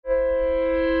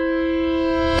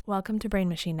Welcome to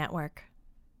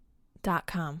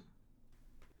BrainMachineNetwork.com.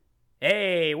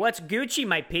 Hey, what's Gucci,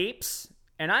 my peeps?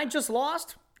 And I just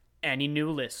lost any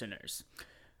new listeners.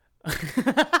 Hey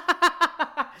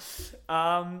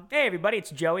everybody, it's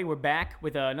Joey. We're back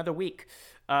with another week.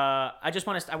 I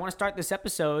want to start this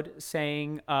episode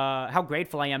saying how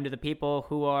grateful I am to the people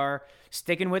who are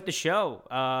sticking with the show,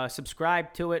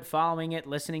 subscribe to it, following it,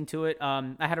 listening to it.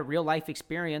 I had a real life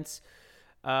experience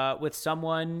with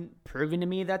someone proving to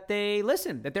me that they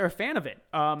listen, that they're a fan of it.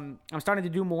 I'm starting to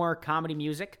do more comedy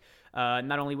music,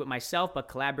 not only with myself, but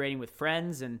collaborating with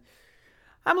friends, and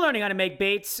I'm learning how to make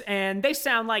beats, and they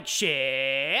sound like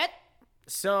shit.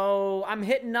 So I'm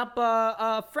hitting up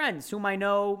friends whom I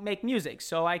know make music,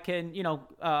 so I can,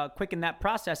 quicken that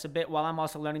process a bit while I'm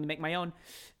also learning to make my own.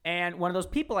 And one of those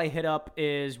people I hit up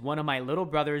is one of my little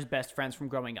brother's best friends from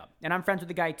growing up. And I'm friends with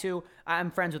the guy too. I'm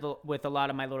friends with a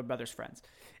lot of my little brother's friends.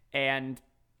 And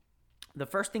the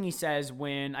first thing he says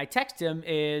when I text him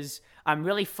is, "I'm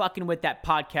really fucking with that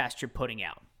podcast you're putting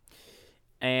out."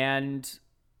 And,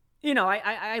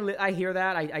 I hear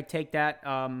that. I take that.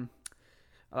 A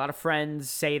lot of friends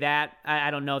say that.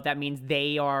 I don't know if that means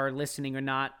they are listening or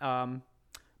not.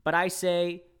 But I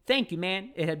say, thank you,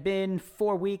 man. It had been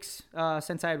 4 weeks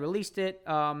since I had released it.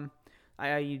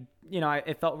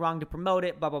 It felt wrong to promote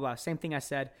it, blah, blah, blah. Same thing I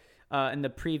said in the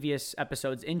previous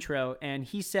episode's intro. And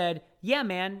he said, yeah,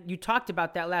 man, you talked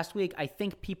about that last week. I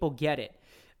think people get it.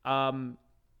 And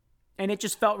it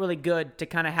just felt really good to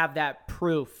kind of have that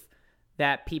proof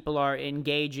that people are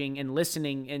engaging and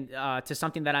listening to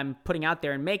something that I'm putting out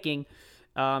there and making.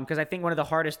 Because I think one of the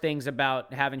hardest things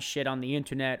about having shit on the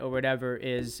internet or whatever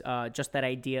is just that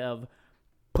idea of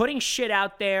putting shit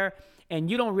out there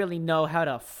and you don't really know how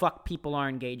the fuck people are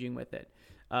engaging with it.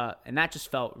 And that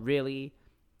just felt really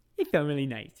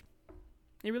nice.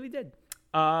 It really did.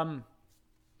 I'm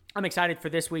excited for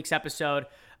this week's episode.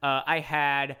 I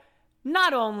had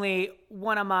not only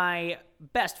one of my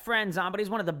best friends on, but he's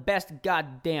one of the best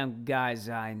goddamn guys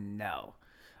I know.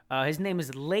 His name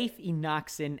is Leif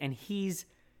Enochson, and he's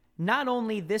not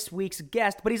only this week's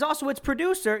guest, but he's also its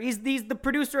producer. He's the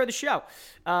producer of the show.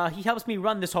 He helps me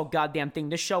run this whole goddamn thing.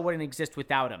 This show wouldn't exist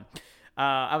without him.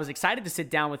 I was excited to sit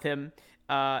down with him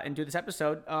and do this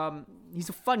episode. He's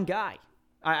a fun guy.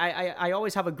 I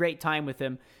always have a great time with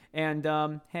him.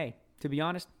 And, hey, to be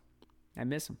honest, I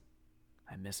miss him.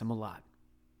 I miss him a lot.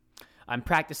 I'm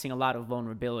practicing a lot of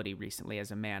vulnerability recently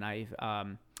as a man. I've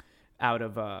out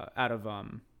of a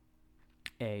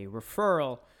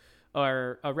referral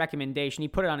or a recommendation. He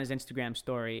put it on his Instagram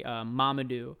story,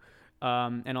 Mamadou,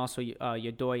 and also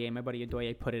Yadoye, my buddy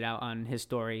Yadoye, put it out on his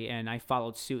story, and I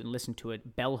followed suit and listened to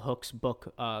it. Bell Hook's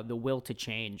book, The Will to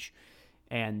Change,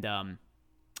 and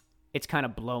it's kind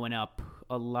of blowing up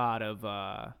a lot of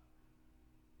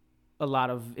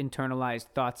internalized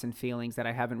thoughts and feelings that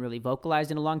I haven't really vocalized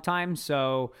in a long time.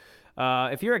 So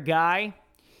if you're a guy,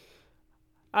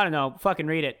 I don't know, fucking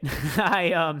read it.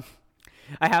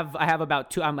 I have about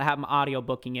two. I'm audio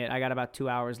booking it. I got about 2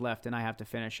 hours left, and I have to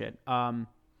finish it. But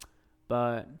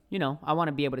I want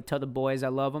to be able to tell the boys I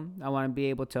love them. I want to be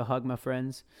able to hug my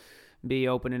friends, be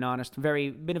open and honest.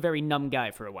 Been a very numb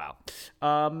guy for a while.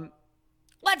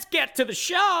 Let's get to the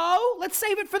show. Let's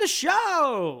save it for the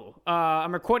show.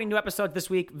 I'm recording new episodes this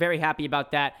week. Very happy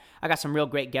about that. I got some real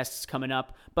great guests coming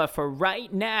up. But for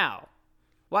right now,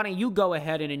 why don't you go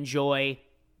ahead and enjoy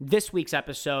this week's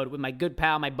episode with my good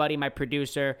pal, my buddy, my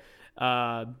producer,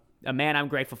 a man I'm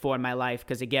grateful for in my life,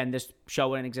 because, again, this show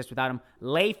wouldn't exist without him,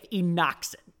 Leif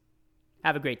Enochson.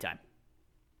 Have a great time.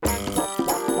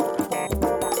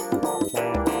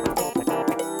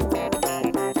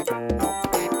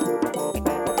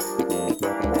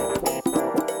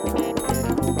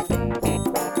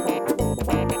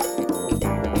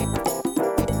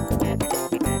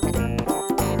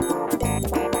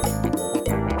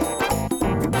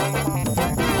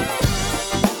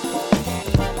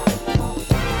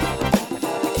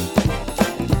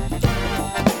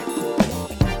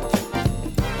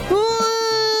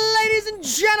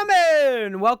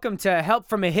 Welcome to Help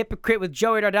from a Hypocrite with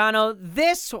Joey Dardano.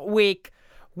 This week,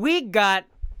 we got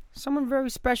someone very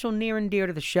special, near and dear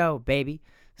to the show, baby.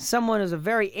 Someone who's a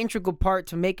very integral part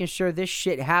to making sure this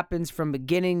shit happens from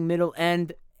beginning, middle,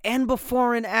 end, and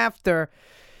before and after.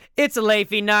 It's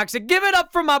Leif Enochson. Give it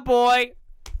up for my boy.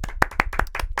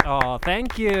 Oh,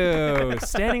 thank you.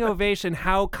 Standing ovation.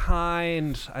 How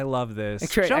kind. I love this.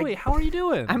 Joey, how are you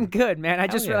doing? I'm good, man. I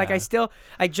just feel like I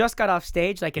just got off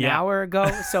stage like an hour ago,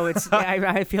 so it's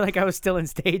I feel like I was still in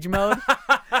stage mode.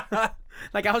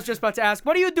 Like I was just about to ask,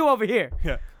 what do you do over here?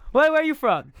 Yeah. Where are you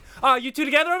from? You two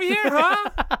together over here,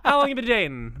 huh? How long you been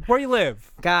dating? Where you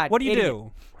live? God. What do you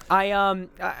do?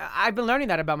 I've been learning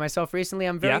that about myself recently.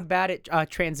 I'm very bad at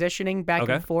transitioning back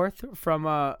and forth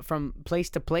from place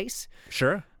to place.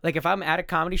 Sure. Like if I'm at a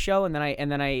comedy show and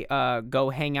then I go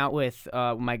hang out with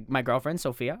my girlfriend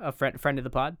Sophia, a friend of the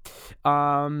pod.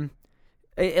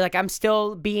 Like I'm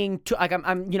still being too like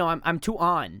I'm too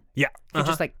on. Yeah. To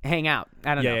just like hang out.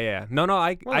 I don't know. Yeah. No,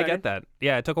 I get that.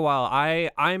 Yeah, it took a while.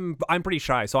 I'm pretty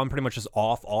shy, so I'm pretty much just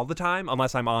off all the time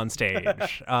unless I'm on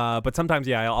stage. But sometimes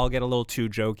I'll get a little too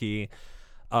jokey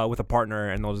with a partner,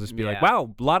 and they'll just be like,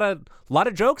 "Wow, lot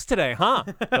of jokes today, huh?"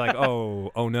 You're like,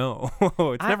 "Oh no,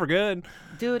 it's never good."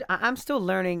 Dude, I'm still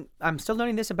learning. I'm still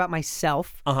learning this about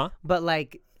myself. But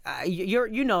like.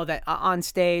 You know that on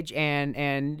stage and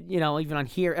even on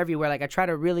here everywhere, like I try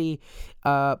to really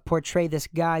portray this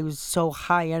guy who's so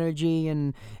high energy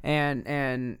and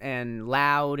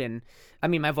loud, and I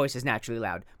mean my voice is naturally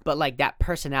loud, but like that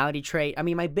personality trait. I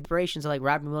mean my big inspirations are like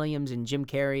Robin Williams and Jim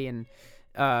Carrey and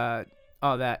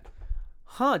all that.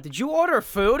 Did you order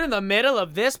food in the middle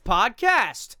of this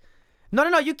podcast?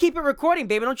 No, you keep it recording,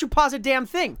 baby. Don't you pause a damn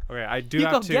thing. Okay, I do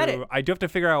have to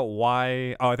figure out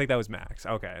why. Oh, I think that was Max.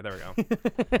 Okay, there we go.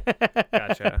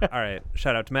 Gotcha. All right,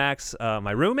 shout out to Max.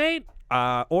 My roommate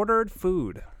ordered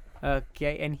food.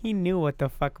 Okay, and he knew what the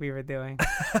fuck we were doing.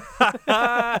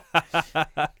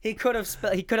 He could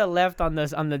have left on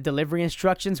the delivery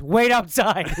instructions. Wait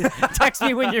outside. Text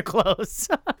me when you're close.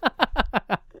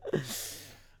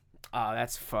 Oh,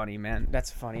 that's funny, man. That's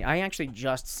funny. I actually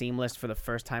just Seamless for the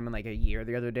first time in like a year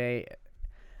the other day.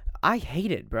 I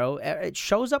hate it, bro. It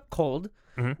shows up cold.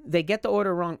 They get the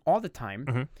order wrong all the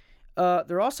time.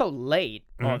 They're also late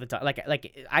all the time. Like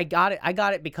I got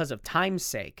it because of time's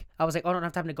sake. I was like, I don't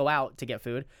have time to go out to get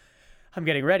food. I'm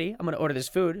getting ready. I'm going to order this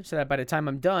food so that by the time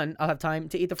I'm done, I'll have time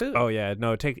to eat the food. Oh, yeah.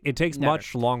 No, it takes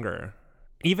much longer.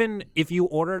 Even if you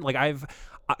order, like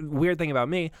weird thing about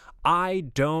me, I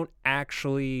don't get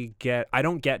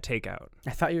takeout. I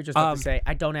thought you were just about to say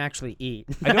I don't actually eat.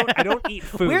 I don't eat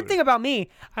food. Weird thing about me,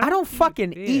 I don't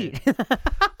fucking eat.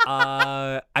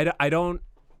 I don't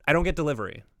get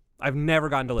delivery. I've never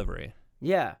gotten delivery.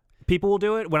 Yeah. People will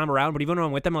do it when I'm around, but even when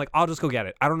I'm with them, I'm like, I'll just go get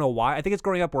it. I don't know why. I think it's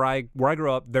growing up where I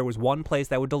grew up. There was one place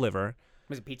that would deliver.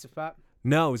 Was it a pizza spot?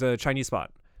 No, it was a Chinese spot.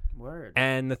 Word.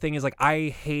 And the thing is, like,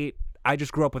 I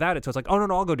just grew up without it, so it's like, oh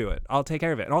no, I'll go do it. I'll take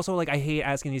care of it. And also, like, I hate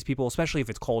asking these people, especially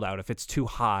if it's cold out, if it's too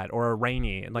hot or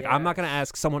rainy. And like, I'm not gonna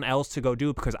ask someone else to go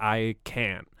do it because I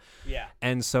can't. Yeah.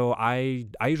 And so I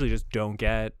usually just don't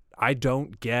get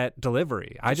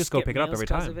delivery. I just go pick it up every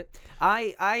time. Of it.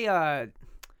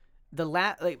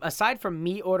 Aside from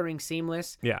me ordering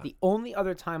Seamless, the only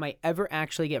other time I ever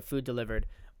actually get food delivered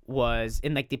was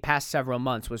in like the past several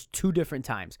months was 2 different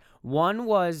times. One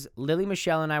was Lily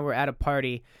Michelle and I were at a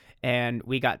party and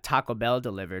we got Taco Bell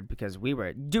delivered because we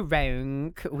were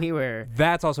drunk.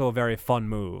 That's also a very fun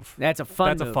move. That's a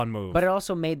fun move. But it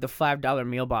also made the $5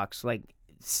 meal box like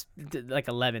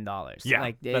 $11. Yeah,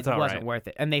 like it wasn't worth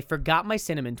it. And they forgot my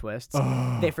cinnamon twists.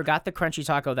 They forgot the crunchy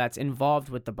taco that's involved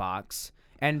with the box.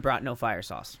 And brought no fire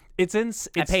sauce. I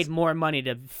paid more money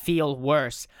to feel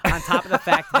worse, on top of the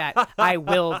fact that I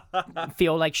will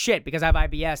feel like shit because I have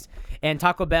IBS. And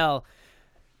Taco Bell,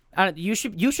 you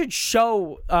should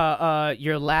show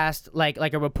your last like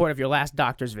a report of your last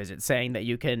doctor's visit saying that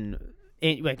you can,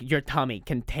 like your tummy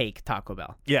can take Taco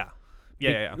Bell. Yeah.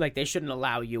 Yeah. Like they shouldn't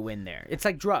allow you in there. It's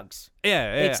like drugs.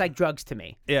 Yeah. It's like drugs to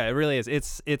me. Yeah, it really is.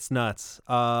 It's nuts.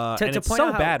 And it's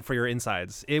so bad for your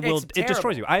insides. It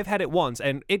destroys you. I've had it once,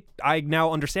 and I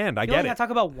now understand. I get it. You only had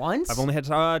Taco Bell once? I've only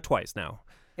had twice now.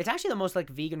 It's actually the most like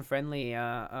vegan friendly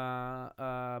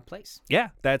place. Yeah,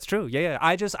 that's true. Yeah.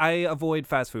 I avoid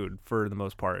fast food for the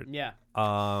most part. Yeah.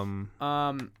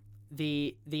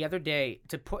 The other day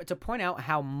to point out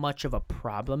how much of a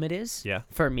problem it is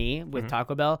for me with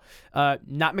Taco Bell,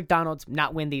 not McDonald's,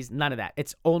 not Wendy's, none of that.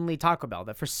 It's only Taco Bell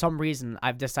that for some reason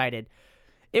I've decided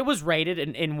it was rated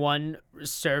in one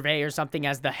survey or something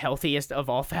as the healthiest of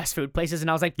all fast food places, and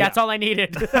I was like, that's all I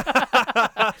needed.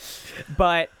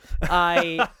 But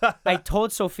I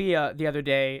told Sophia the other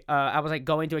day, I was like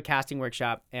going to a casting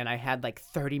workshop and I had like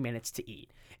 30 minutes to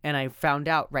eat. And I found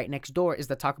out right next door is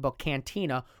the Taco Bell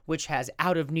Cantina, which has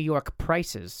out of New York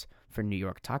prices for New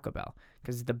York Taco Bell.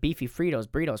 Because the beefy Fritos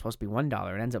burrito is supposed to be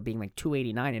 $1. It ends up being like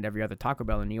 $2.89 at every other Taco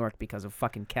Bell in New York because of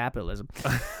fucking capitalism.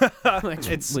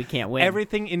 We can't win.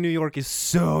 Everything in New York is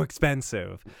so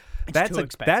expensive. That's too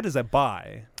expensive. That is a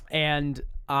buy. And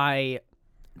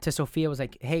to Sophia was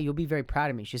like, hey, you'll be very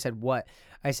proud of me. She said, what?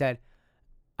 I said,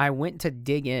 I went to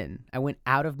dig in. I went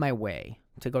out of my way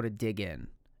to go to dig in.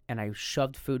 And I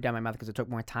shoved food down my mouth because it took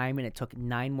more time and it took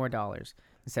 $9 more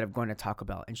instead of going to Taco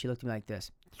Bell. And she looked at me like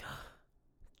this.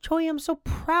 Joey, I'm so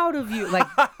proud of you. Like,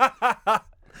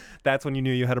 That's when you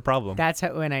knew you had a problem. that's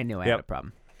when I knew I had a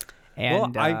problem.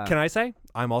 And can I say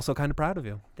I'm also kind of proud of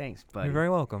you. thanks, buddy. You're very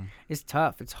welcome. It's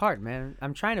tough. It's hard, man.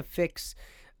 I'm trying to fix.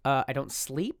 I don't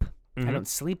sleep. I don't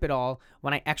sleep at all.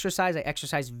 When I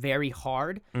exercise very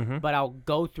hard. But I'll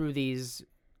go through these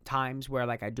times where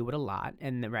like I do it a lot,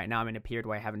 and then right now I'm in a period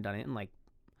where I haven't done it, and like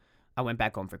I went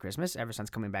back home for Christmas. Ever since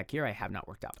coming back here, I have not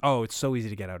worked out. Oh, it's so easy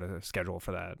to get out of the schedule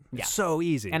for that. Yeah. So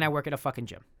easy. And I work at a fucking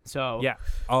gym. So yeah.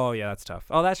 Oh yeah, that's tough.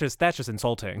 Oh, that's just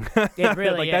insulting. It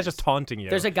really That's is. just taunting you.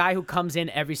 There's a guy who comes in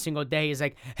every single day. He's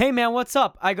like, "Hey man, what's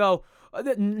up?" I go,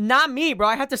 "Not me, bro.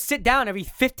 I have to sit down every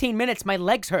 15 minutes. My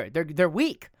legs hurt. They're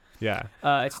weak." Yeah.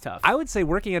 It's tough. I would say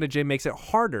working at a gym makes it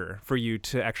harder for you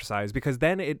to exercise because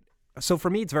then so for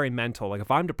me, it's very mental. Like if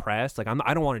I'm depressed, like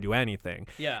I don't want to do anything.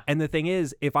 Yeah. And the thing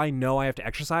is, if I know I have to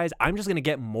exercise, I'm just gonna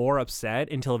get more upset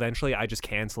until eventually I just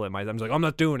cancel it. I'm just like, I'm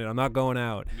not doing it. I'm not going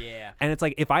out. Yeah. And it's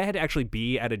like if I had to actually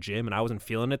be at a gym and I wasn't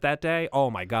feeling it that day,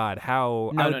 oh my god, I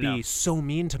would be so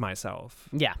mean to myself.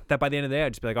 Yeah. That by the end of the day,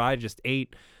 I'd just be like, oh, I just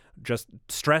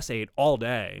stress ate all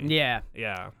day. Yeah.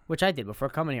 Yeah. Which I did before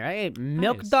coming here. I ate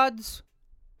Milk Duds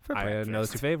for breakfast. I know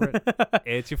it's your favorite.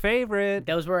 It's your favorite.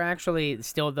 Those were actually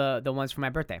still the ones for my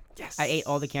birthday. Yes. I ate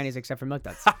all the candies except for Milk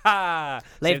Duds. Leif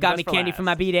Leif got me candy for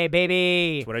my B-Day,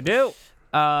 baby. That's what I do.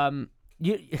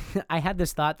 I had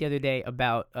this thought the other day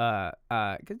about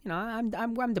because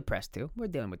I'm depressed too. We're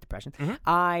dealing with depression.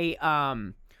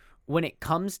 When it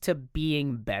comes to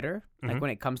being better, like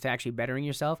when it comes to actually bettering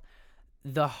yourself,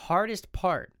 the hardest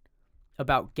part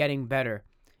about getting better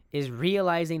is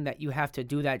realizing that you have to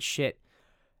do that shit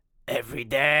every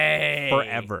day,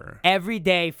 every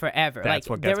day, forever. That's like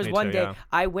what there gets was me one too, day yeah.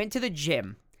 I went to the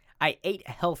gym, I ate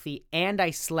healthy, and I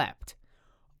slept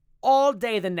all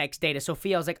day the next day. To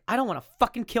Sophia, I was like, I don't want to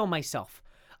fucking kill myself.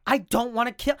 I don't want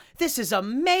to kill. This is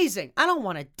amazing. I don't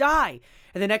want to die.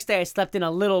 And the next day I slept in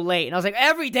a little late, and I was like,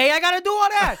 every day I gotta do all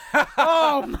that.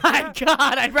 Oh my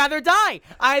god, I'd rather die.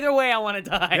 Either way, I want to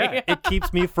die. Yeah, it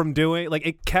keeps me from doing, like,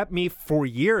 it kept me for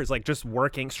years, like, just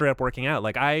straight up working out.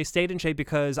 Like, I stayed in shape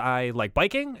because I like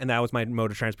biking, and that was my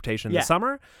mode of transportation in the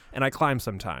summer, and I climb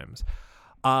sometimes.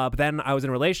 But then I was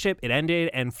in a relationship, it ended,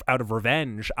 and out of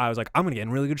revenge, I was like, I'm gonna get in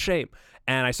really good shape.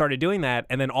 And I started doing that,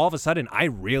 and then all of a sudden, I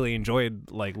really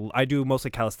enjoyed, like, I do mostly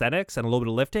calisthenics and a little bit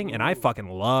of lifting, and I fucking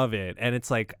love it. And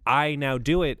it's like, I now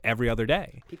do it every other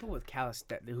day. People with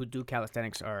who do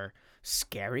calisthenics are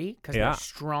scary because they're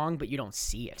strong, but you don't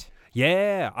see it.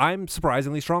 Yeah, I'm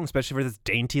surprisingly strong, especially for this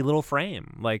dainty little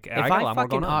frame. Like, I got a lot more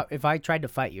going on. If I tried to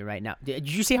fight you right now,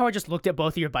 did you see how I just looked at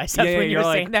both of your biceps Yeah, when you were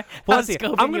like, saying that? Well, I was let's see.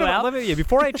 scoping you out.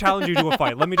 Before I challenge you to a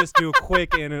fight, let me just do a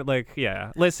quick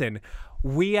listen.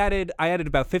 I added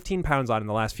about 15 pounds on in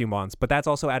the last few months, but that's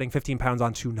also adding 15 pounds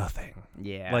on to nothing.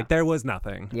 Yeah. Like, there was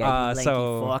nothing. Yeah, lanky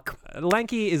fuck.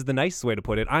 Lanky is the nicest way to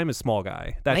put it. I'm a small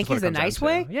guy. That's Lanky's the nice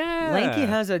way? Yeah. Lanky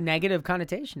has a negative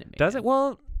connotation to me. Does it?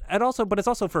 Well, but it's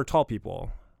also for tall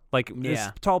people. Like,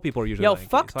 tall people are usually lanky,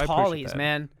 fuck so I appreciate tallies, that.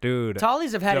 man. Dude.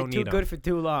 Tallies have had don't it too need good 'em. for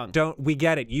too long. We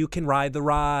get it. You can ride the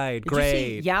ride. Did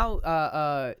Great. you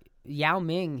see Yao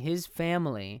Ming, his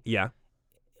family, Yeah.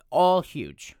 all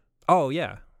huge. Oh,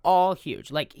 yeah. All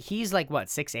huge. Like, he's like, what,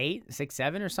 6'8",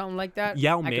 6'7", or something like that?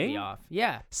 Yao I could Ming? be off.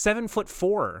 Yeah.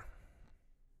 7'4".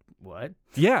 What?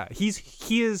 Yeah, he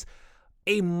is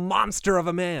a monster of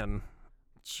a man.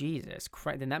 Jesus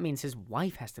Christ. Then that means his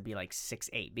wife has to be like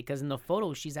 6'8", because in the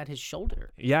photo, she's at his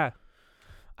shoulder. Yeah.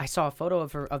 I saw a photo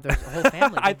of their whole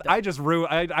family. I just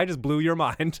blew your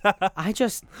mind.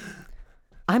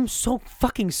 I'm so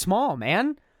fucking small,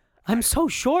 man. I'm so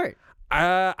short.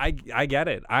 I get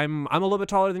it. I'm a little bit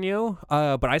taller than you,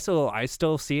 but I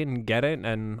still see it and get it.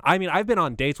 And I mean, I've been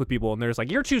on dates with people, and they're just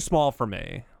like, "You're too small for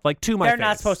me." Like, to my They're face.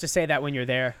 not supposed to say that when you're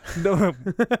there. No,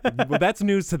 well, that's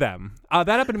news to them. That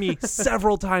happened to me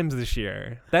several times this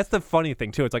year. That's the funny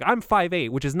thing too. It's like, I'm 5'8",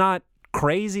 which is not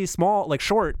crazy small, like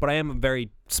short, but I am a very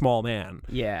small man.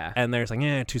 Yeah. And they're just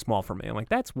like, too small for me. I'm like,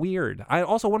 that's weird.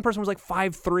 One person was like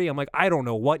 5'3". I'm like, I don't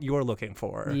know what you're looking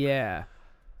for. Yeah.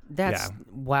 That's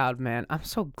wild, man. I'm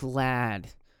so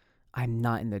glad I'm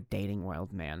not in the dating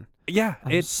world, man. Yeah,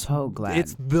 I'm so glad.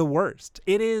 It's the worst.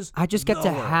 It is. I just get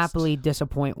to worst. happily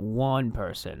disappoint one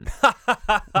person.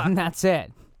 And that's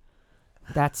it.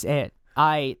 That's it.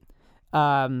 I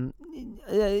like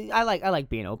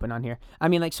being open on here. I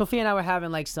mean, like, Sophia and I were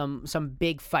having like some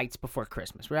big fights before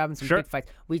Christmas. We're having some big fights.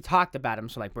 We talked about them,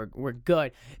 so like we're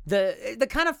good. The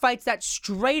kind of fights that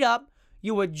straight up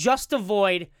you would just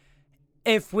avoid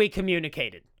if we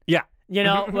communicated. Yeah. You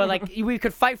know, where like we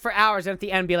could fight for hours and at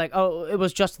the end be like, oh, it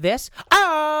was just this?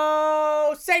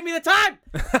 Oh, save me the time!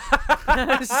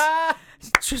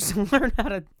 just learn how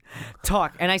to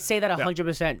talk. And I say that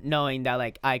 100% knowing that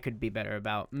like I could be better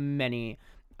about many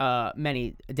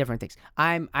different things.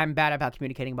 I'm bad about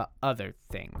communicating about other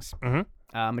things. Mm-hmm.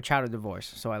 I'm a child of divorce,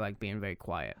 so I like being very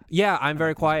quiet. Yeah, I'm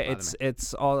very quiet.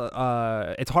 It's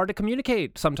hard to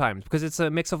communicate sometimes because it's a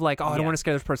mix of like, I don't want to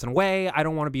scare this person away. I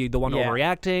don't want to be the one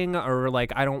overreacting, or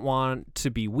like I don't want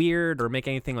to be weird or make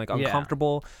anything like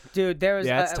uncomfortable. Dude, there was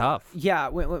it's tough. Yeah,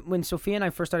 when Sophia and I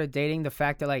first started dating, the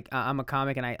fact that like I'm a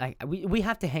comic and we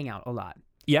have to hang out a lot.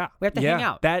 Yeah, we have to hang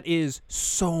out. That is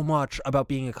so much about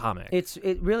being a comic.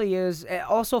 It really is.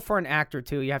 Also for an actor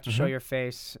too, you have to show your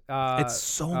face. It's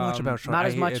so much about showing. Not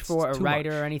as much for a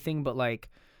writer or anything, but like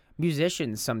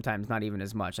musicians sometimes not even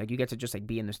as much. Like you get to just like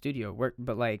be in the studio work,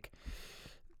 but like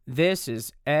this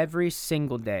is every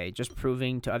single day just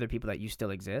proving to other people that you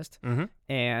still exist. Mm-hmm.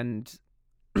 And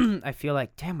I feel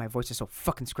like, damn, my voice is so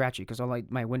fucking scratchy because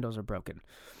my windows are broken.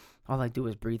 All I do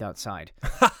is breathe outside.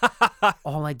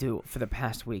 All I do for the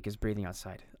past week is breathing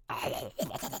outside.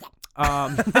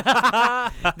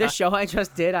 This show I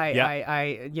just did,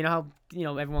 I you know how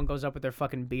everyone goes up with their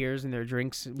fucking beers and their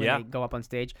drinks when they go up on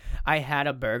stage. I had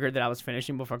a burger that I was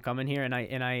finishing before coming here, and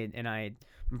I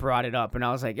brought it up, and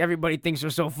I was like, everybody thinks we're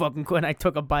so fucking cool. And I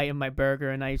took a bite of my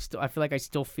burger, and I feel like I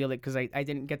still feel it because I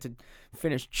didn't get to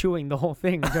finish chewing the whole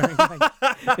thing during.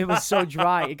 It was so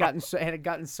dry. It had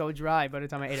gotten so dry by the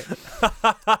time I ate it.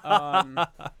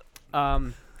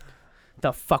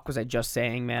 The fuck was I just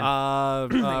saying, man?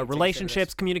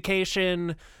 Relationships,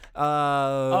 communication.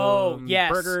 Yes,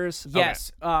 burgers.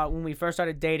 Yes. Okay. When we first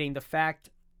started dating, the fact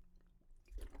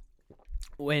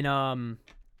when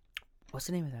what's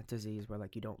the name of that disease where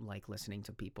like you don't like listening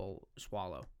to people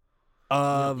swallow?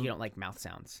 You don't like mouth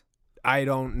sounds. I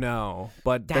don't know,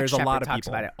 but there's a lot of people talks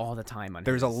about it all the time.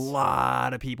 There's a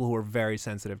lot of people who are very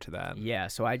sensitive to that. Yeah,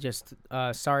 so I just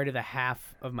sorry to the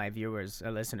half of my viewers,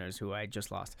 listeners who I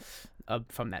just lost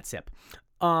from that sip.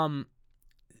 When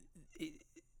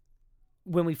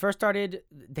we first started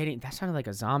dating, that sounded like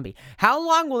a zombie. How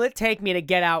long will it take me to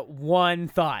get out one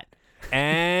thought?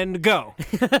 And go.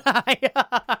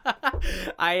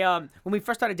 I when we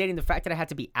first started dating, the fact that I had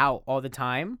to be out all the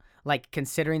time, like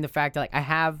considering the fact that like I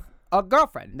have a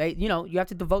girlfriend, you have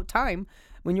to devote time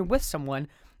when you're with someone.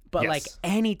 But like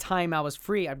any time I was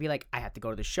free, I'd be like, I have to go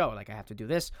to the show. Like I have to do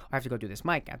this, or I have to go do this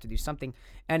mic. I have to do something.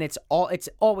 And it's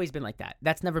always been like that.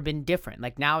 That's never been different.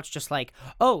 Like now it's just like,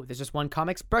 oh, there's this one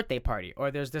comic's birthday party,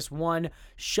 or there's this one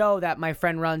show that my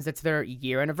friend runs that's their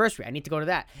year anniversary. I need to go to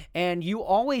that. And you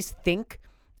always think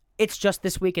it's just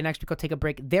this week and next week I'll take a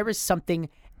break. There is something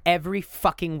every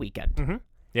fucking weekend. Mm-hmm.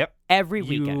 Yep. Every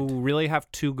weekend. You really have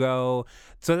to go.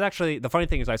 So actually, the funny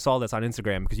thing is I saw this on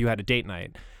Instagram because you had a date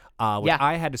night. Which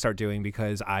I had to start doing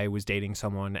because I was dating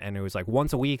someone, and it was like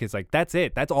once a week. It's like, that's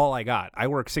it. That's all I got. I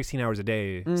work 16 hours a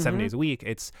day, 7 days a week.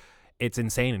 It's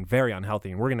insane and very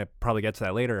unhealthy, and we're going to probably get to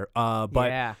that later.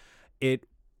 But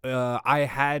I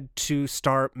had to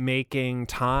start making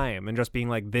time and just being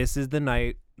like, this is the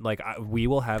night. Like, we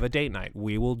will have a date night.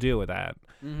 We will do that.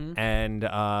 Mm-hmm. And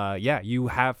you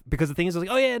have, because the thing is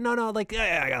like, oh yeah, no, like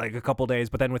I got like a couple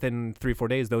days, but then within 3-4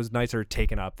 days, those nights are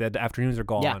taken up. The afternoons are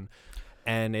gone. Yeah.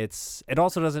 And it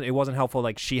wasn't helpful.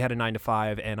 Like she had a 9 to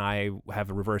 5 and I have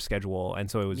a reverse schedule.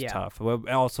 And so it was tough.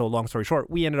 Also, long story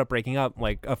short, we ended up breaking up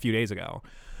like a few days ago.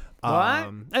 What?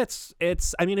 It's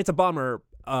a bummer.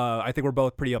 I think we're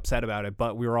both pretty upset about it,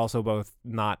 but we were also both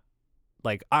not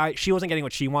like, she wasn't getting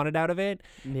what she wanted out of it.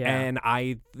 Yeah. And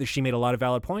she made a lot of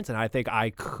valid points. And I think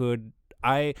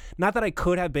not that I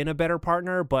could have been a better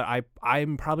partner, but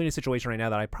I'm probably in a situation right now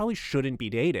that I probably shouldn't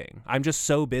be dating. I'm just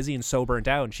so busy and so burnt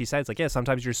out. And she said, it's like, yeah,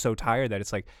 sometimes you're so tired that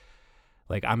it's like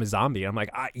I'm a zombie. I'm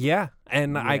like, yeah.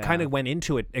 And I kind of went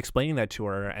into it explaining that to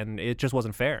her, and it just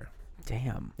wasn't fair.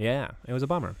 Damn. Yeah, it was a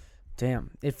bummer. Damn.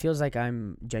 It feels like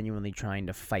I'm genuinely trying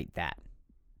to fight that.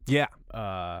 Yeah.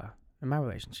 In my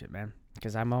relationship, man.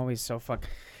 Because I'm always so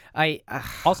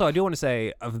Also, I do want to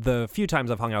say, of the few times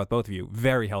I've hung out with both of you,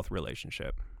 very healthy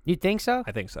relationship. You think so?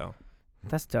 I think so.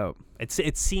 That's dope.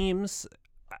 It seems,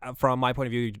 from my point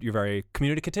of view, you're very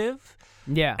communicative.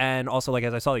 Yeah. And also, like,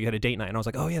 as I saw that you had a date night, and I was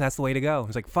like, oh yeah, that's the way to go. I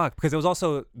was like, fuck. Because it was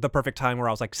also the perfect time where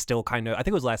I was like still kind of, I think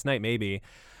it was last night maybe,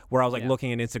 where I was like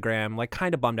looking at Instagram, like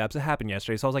kind of bummed out. It happened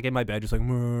yesterday. So I was like in my bed, just like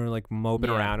moping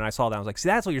around. And I saw that. I was like, see,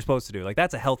 that's what you're supposed to do. Like,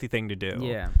 that's a healthy thing to do.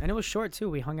 Yeah. And it was short too.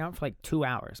 We hung out for like 2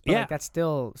 hours. But like, that's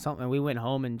still something. We went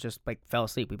home and just like fell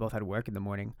asleep. We both had work in the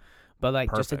morning. But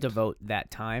like just to devote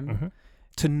that time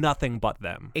to nothing but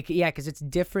them. Because it's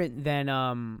different than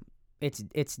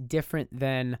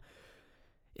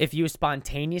if you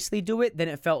spontaneously do it, then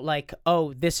it felt like,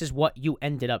 oh, this is what you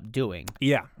ended up doing.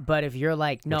 Yeah. But if you're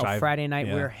like, no, Friday night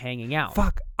we're hanging out.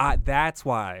 Fuck. That's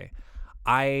why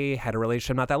I had a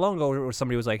relationship not that long ago where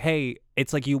somebody was like, hey,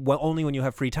 it's like only when you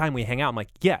have free time we hang out. I'm like,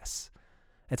 yes.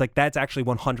 It's like, that's actually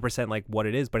 100% like what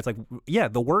it is. But it's like, yeah,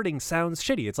 the wording sounds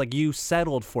shitty. It's like you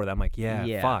settled for that. I'm like,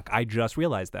 yeah. Fuck. I just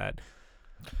realized that.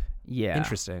 Yeah.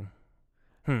 Interesting.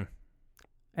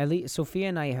 At least Sophia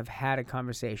and I have had a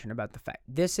conversation about the fact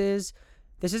this is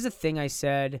a thing I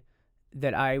said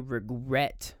that I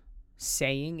regret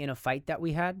saying in a fight that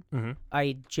we had. Mm-hmm.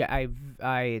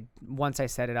 I once I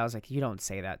said it, I was like, you don't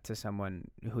say that to someone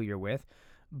who you're with.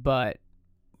 But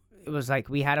it was like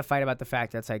we had a fight about the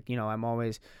fact that's like, I'm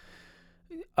always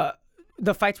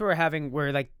the fights we were having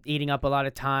were like eating up a lot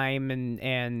of time,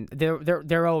 and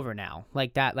they're over now.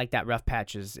 Like that rough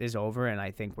patch is over, and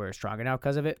I think we're stronger now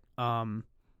because of it.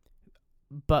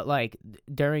 But like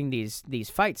during these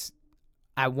fights,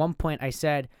 at one point I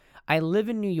said, I live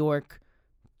in New York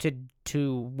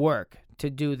to work, to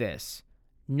do this,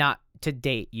 not to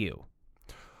date you.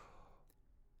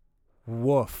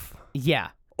 Woof. Yeah.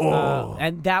 Oh.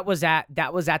 And that was at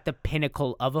the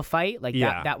pinnacle of a fight. Like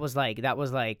that was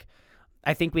like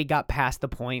I think we got past the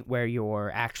point where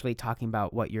you're actually talking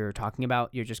about what you're talking about.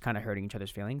 You're just kind of hurting each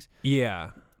other's feelings. Yeah.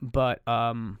 But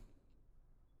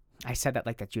I said that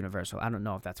like that's universal. I don't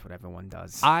know if that's what everyone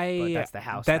does. But that's the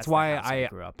house. That's why I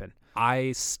grew up in.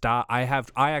 I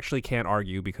actually can't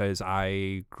argue because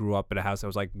I grew up in a house that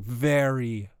was like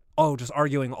just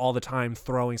arguing all the time,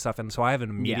 throwing stuff, and so I have an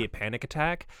immediate panic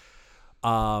attack.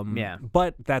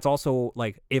 But that's also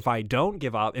like, if I don't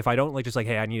give up, if I don't like just like,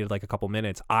 hey, I needed like a couple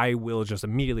minutes, I will just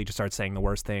immediately just start saying the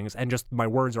worst things, and just my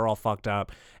words are all fucked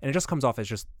up, and it just comes off as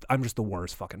just I'm just the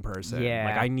worst fucking person. Yeah.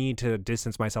 Like I need to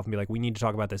distance myself and be like, we need to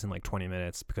talk about this in like 20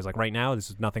 minutes because like right now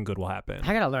nothing good will happen.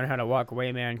 I gotta learn how to walk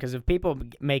away, man, because if people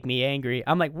make me angry,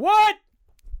 I'm like, what?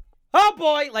 Oh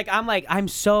boy! I'm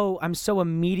so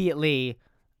immediately,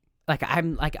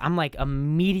 I'm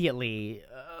immediately.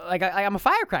 I'm a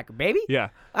firecracker, baby. Yeah.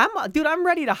 I'm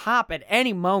ready to hop at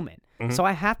any moment. Mm-hmm. So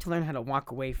I have to learn how to walk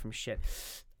away from shit.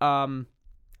 It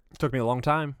took me a long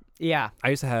time. Yeah. I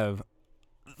used to have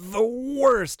the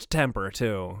worst temper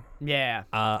too. Yeah.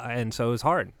 And so it was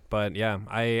hard. But yeah,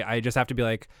 I just have to be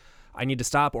like, I need to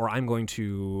stop or I'm going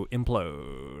to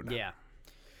implode. Yeah.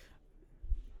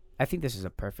 I think this is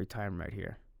a perfect time right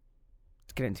here.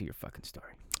 Let's get into your fucking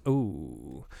story.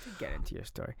 Ooh. Get into your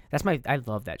story. I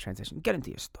love that transition. Get into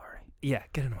your story. Yeah,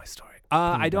 get into my story. So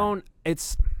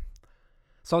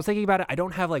I was thinking about it. I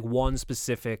don't have like one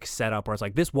specific setup where it's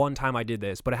like this one time I did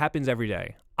this, but it happens every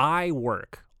day. I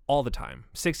work all the time,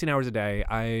 16 hours a day.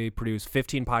 I produce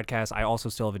 15 podcasts. I also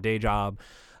still have a day job.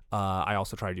 I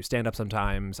also try to do stand-up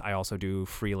sometimes. I also do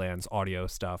freelance audio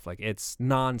stuff. Like it's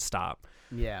nonstop.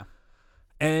 Yeah.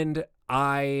 And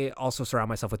I also surround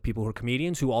myself with people who are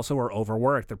comedians who also are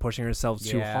overworked. They're pushing themselves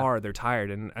too hard. They're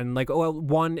tired. And like,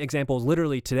 one example is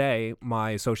literally today,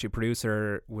 my associate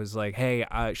producer was like, hey,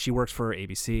 she works for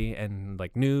ABC and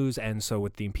like news. And so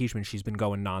with the impeachment, she's been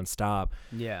going nonstop.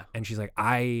 Yeah. And she's like,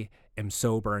 I am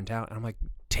so burnt out. And I'm like,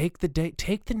 take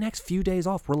the next few days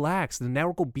off, relax. The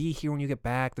network will be here when you get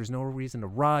back. There's no reason to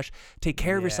rush. Take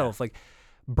care of yourself. Like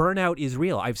burnout is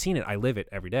real. I've seen it. I live it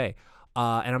every day.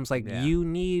 And I'm just like, you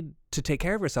need to take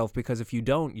care of yourself because if you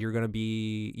don't, you're not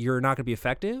going to be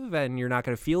effective and you're not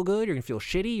going to feel good. You're going to feel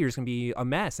shitty. You're just going to be a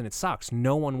mess and it sucks.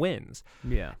 No one wins.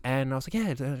 Yeah. And I was like,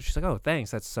 yeah. She's like, oh,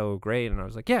 thanks. That's so great. And I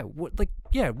was like,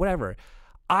 whatever.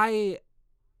 I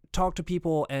talk to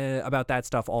people about that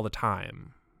stuff all the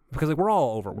time because like we're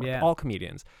all overworked, all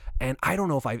comedians. And I don't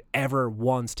know if I've ever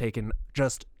once taken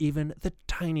just even the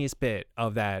tiniest bit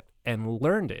of that and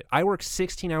learned it. I work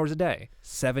 16 hours a day,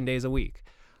 7 days a week.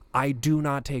 I do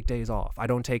not take days off. I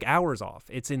don't take hours off.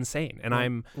 It's insane.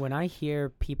 And when I hear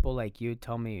people like you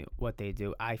tell me what they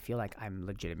do, I feel like I'm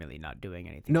legitimately not doing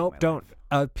anything. Nope, don't.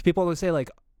 People always say like,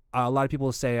 a lot of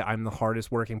people say I'm the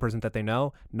hardest working person that they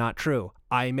know. Not true.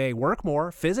 I may work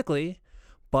more physically,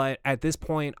 but at this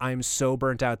point, I'm so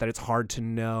burnt out that it's hard to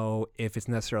know if it's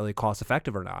necessarily cost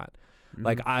effective or not. Mm-hmm.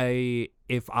 Like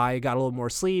if I got a little more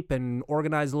sleep and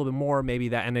organized a little bit more, maybe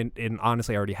that, and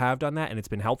honestly, I already have done that and it's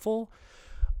been helpful.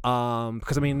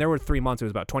 Because I mean, there were 3 months, it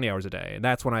was about 20 hours a day. And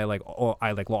that's when I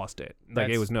lost it. Like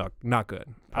it was not good.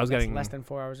 I was getting less than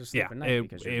 4 hours of sleep a night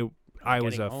because I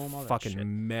was a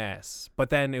fucking mess.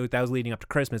 But then that was leading up to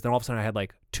Christmas. Then all of a sudden I had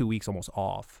like 2 weeks almost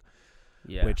off.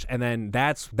 Yeah. And then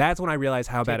that's when I realized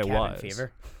how bad it was.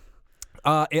 Fever.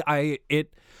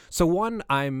 So one,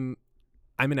 I'm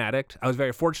an addict. I was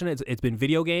very fortunate. It's been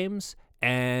video games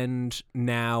and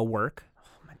now work. Oh,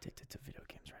 I'm addicted to video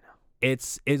games right now.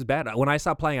 It's bad. When I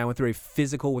stopped playing, I went through a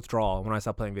physical withdrawal when I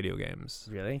stopped playing video games.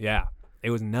 Really? Yeah. It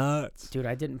was nuts. Dude,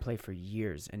 I didn't play for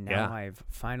years, and now I've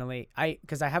finally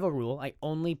because I have a rule. I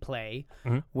only play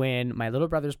when my little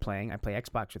brother's playing. I play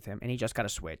Xbox with him, and he just got a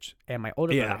Switch, and my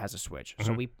older brother has a Switch.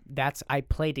 So I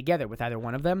play together with either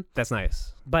one of them. That's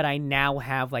nice. But I now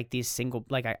have like these single,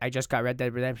 like I just got Red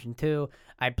Dead Redemption 2.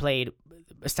 I played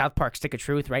South Park Stick of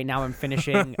Truth. Right now I'm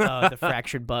finishing The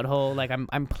Fractured Butthole. Like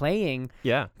I'm playing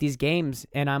these games,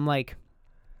 and I'm like,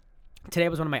 today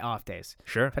was one of my off days.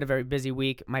 Sure. I've had a very busy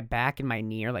week. My back and my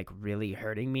knee are like really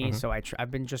hurting me. So I've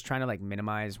been just trying to like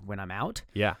minimize when I'm out.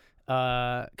 Yeah.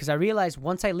 Because I realized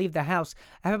once I leave the house,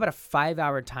 I have about a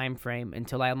 5-hour time frame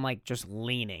until I'm like just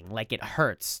leaning. Like it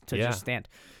hurts to just stand.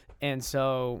 And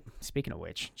so, speaking of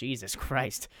which, Jesus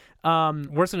Christ.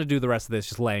 Worse than to do the rest of this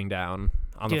just laying down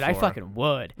on the floor. Dude, I fucking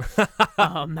would.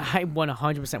 I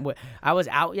 100% would. I was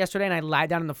out yesterday and I lied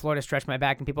down on the floor to stretch my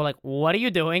back, and people were like, "What are you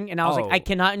doing?" And I was like, "I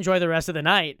cannot enjoy the rest of the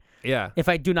night if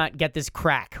I do not get this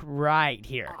crack right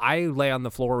here." I lay on the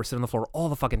floor or sit on the floor all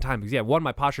the fucking time because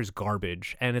my posture's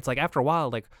garbage, and it's like after a while,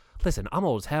 like, listen, I'm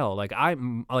old as hell. Like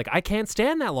I can't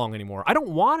stand that long anymore. I don't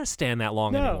want to stand that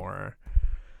long anymore.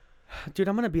 Dude,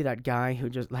 I'm gonna be that guy who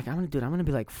just like I'm gonna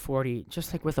be like 40,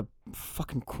 just like with a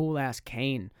fucking cool ass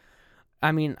cane.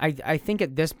 I mean, I think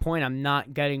at this point I'm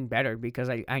not getting better because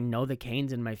I know the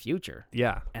cane's in my future.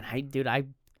 Yeah. And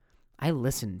I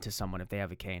listen to someone if they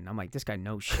have a cane. I'm like, this guy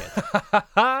knows shit.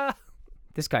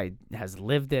 This guy has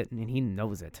lived it and he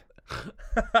knows it.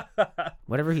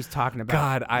 Whatever he's talking about.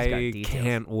 God, I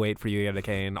can't wait for you to get a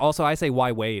cane. Also, I say,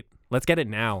 why wait? Let's get it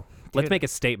now. Dude, let's make a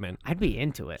statement. I'd be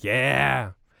into it.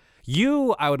 Yeah.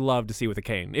 I would love to see with a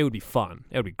cane. It would be fun.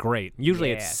 It would be great.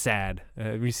 Usually it's sad.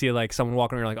 You see like someone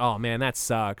walking around, you're like, oh man, that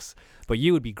sucks. But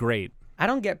you would be great. I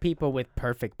don't get people with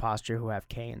perfect posture who have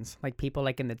canes. Like people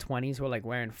like in the 20s who are like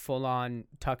wearing full on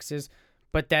tuxes,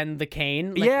 but then the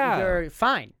cane, like, they're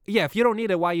fine. Yeah, if you don't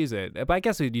need it, why use it? But I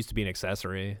guess it used to be an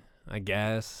accessory, I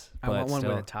guess. I want one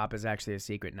where the top is actually a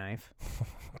secret knife.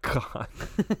 God.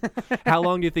 How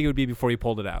long do you think it would be before you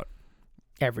pulled it out?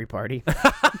 Every party.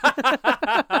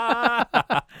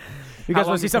 You guys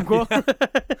want to see something cool? That's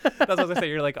what I was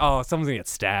saying. You're like, oh, someone's going to get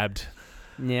stabbed.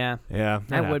 Yeah. Yeah.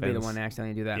 I would be the one to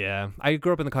accidentally do that. Yeah. I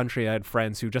grew up in the country. I had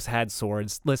friends who just had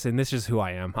swords. Listen, this is who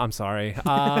I am. I'm sorry.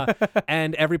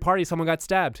 And every party, someone got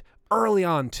stabbed. Early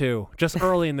on, too. Just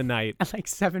early in the night. At like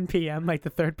 7 p.m., like the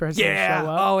third person to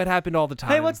show up. Oh, it happened all the time.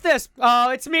 Hey, what's this?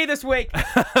 Oh, it's me this week.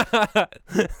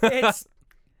 It's...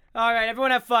 All right,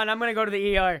 everyone have fun. I'm going to go to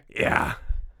the ER. Yeah.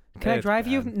 Can I drive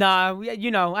you? Nah,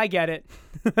 I get it.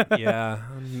 Yeah.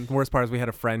 The worst part is we had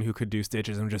a friend who could do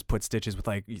stitches and just put stitches with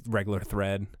like regular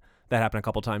thread. That happened a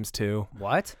couple times too.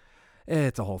 What?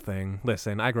 It's a whole thing.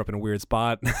 Listen, I grew up in a weird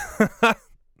spot.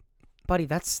 Buddy,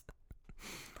 that's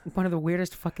one of the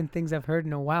weirdest fucking things I've heard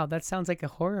in a while. That sounds like a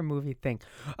horror movie thing.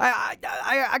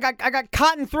 I got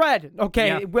cotton thread. Okay,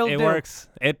 yeah, it will do. It works.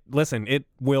 It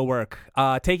will work.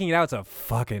 Taking it out's a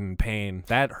fucking pain.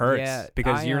 That hurts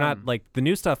because you're not like the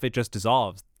new stuff. It just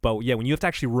dissolves. But yeah, when you have to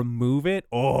actually remove it,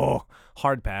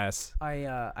 hard pass.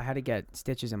 I had to get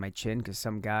stitches in my chin because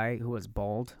some guy who was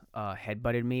bald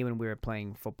headbutted me when we were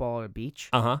playing football at a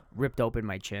beach. Ripped open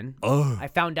my chin. I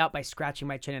found out by scratching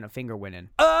my chin and a finger went in.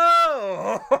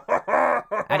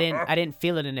 I didn't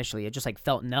feel it initially. It just like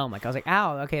felt numb. Like I was like,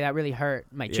 ow, okay, that really hurt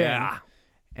my chin. Yeah.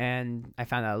 And I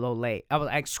found out a little late.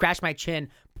 I scratched my chin,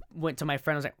 went to my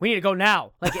friend, I was like, we need to go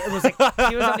now. Like it was like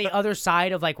he was on the other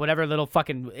side of like whatever little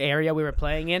fucking area we were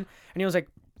playing in. And he was like,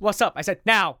 what's up? I said,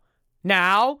 now.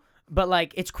 But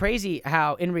like it's crazy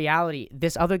how in reality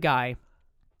this other guy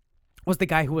was the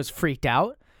guy who was freaked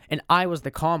out and I was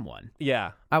the calm one.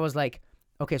 Yeah. I was like,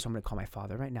 okay, so I'm going to call my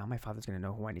father right now. My father's going to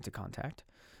know who I need to contact.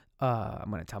 I'm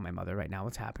going to tell my mother right now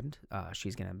what's happened.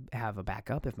 She's going to have a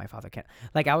backup if my father can't.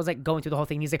 Like, I was, like, going through the whole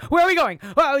thing. He's like, where are we going?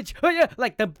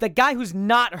 Like, the guy who's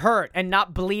not hurt and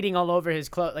not bleeding all over his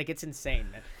clothes. Like, it's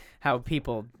insane, man, how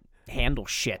people handle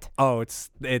shit. Oh, it's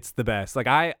the best. Like,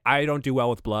 I don't do well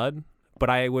with blood,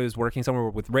 but I was working somewhere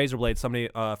with razor blades. A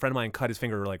friend of mine cut his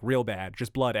finger, like, real bad.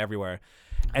 Just blood everywhere.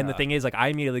 And the thing is, like, I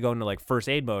immediately go into, like, first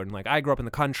aid mode. And, like, I grew up in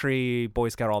the country, Boy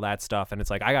Scout, all that stuff. And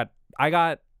it's like, I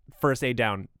got first aid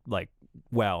down, like,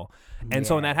 well. And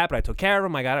so when that happened, I took care of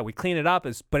him. I got it. We cleaned it up.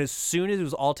 But as soon as it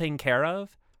was all taken care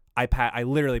of, I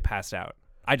literally passed out.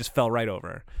 I just fell right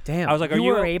over. Damn. I was like, you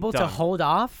were able to hold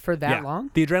off for that long?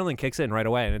 The adrenaline kicks in right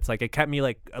away. And it's like, it kept me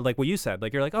like what you said.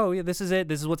 Like, you're like, oh, yeah, this is it.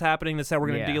 This is what's happening. This is how we're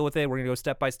going to deal with it. We're going to go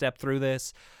step by step through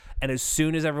this. And as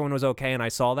soon as everyone was okay and I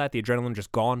saw that, the adrenaline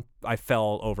just gone, I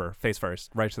fell over face first,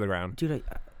 right to the ground. Dude,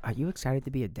 are you excited to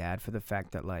be a dad for the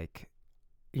fact that, like,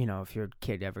 you know, if your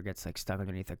kid ever gets like stuck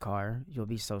underneath a car, you'll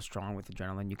be so strong with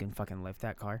adrenaline you can fucking lift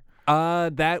that car.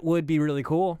 That would be really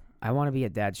cool. I want to be a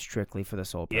dad strictly for the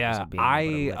sole purpose of being able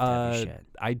to lift heavy shit.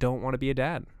 I don't want to be a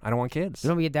dad. I don't want kids. You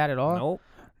don't be a dad at all? Nope.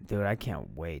 Dude, I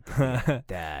can't wait to be a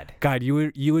dad. God, you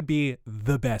would be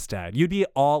the best dad. You'd be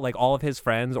all of his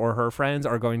friends or her friends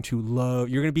are going to love.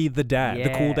 You're gonna be the dad,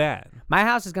 the cool dad. My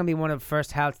house is gonna be one of the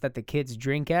first houses that the kids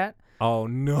drink at. Oh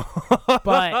no.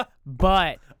 but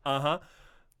uh-huh.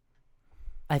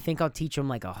 I think I'll teach them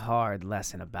like a hard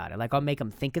lesson about it. Like I'll make them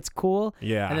think it's cool.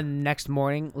 Yeah. And then the next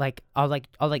morning, like I'll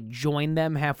join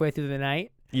them halfway through the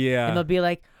night. Yeah. And they'll be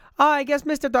like, "Oh, I guess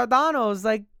Mr. Dardano's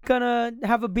like gonna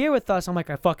have a beer with us." I'm like,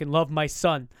 I fucking love my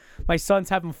son. My son's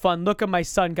having fun. Look at my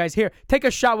son, guys. Here, take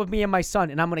a shot with me and my son.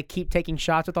 And I'm gonna keep taking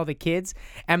shots with all the kids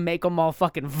and make them all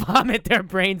fucking vomit their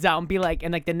brains out and be like,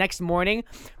 and like the next morning,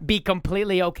 be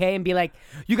completely okay and be like,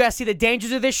 "You guys see the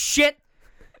dangers of this shit?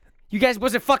 You guys,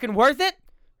 was it fucking worth it?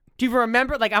 Do you even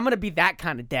remember?" Like, I'm gonna be that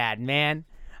kind of dad, man.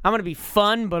 I'm gonna be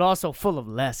fun, but also full of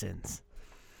lessons.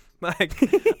 Like,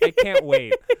 I can't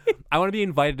wait. I want to be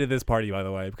invited to this party, by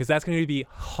the way, because that's going to be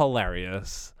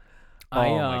hilarious.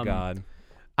 Oh my God.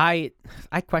 I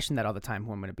question that all the time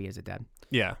who I'm going to be as a dad.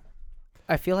 Yeah.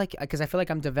 I feel like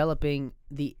I'm developing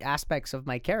the aspects of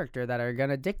my character that are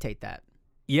going to dictate that.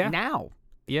 Yeah. Now.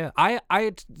 Yeah.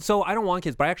 So I don't want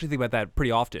kids, but I actually think about that pretty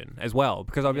often as well,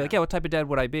 because I'll be like, yeah, what type of dad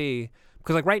would I be?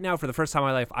 Because like right now, for the first time in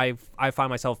my life, I find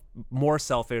myself more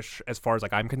selfish as far as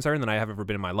like I'm concerned than I have ever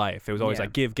been in my life. It was always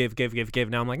like give.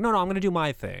 Now I'm like, no, I'm gonna do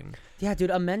my thing. Yeah,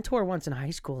 dude. A mentor once in high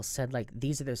school said like,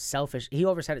 these are the selfish. He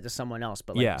oversaid it to someone else,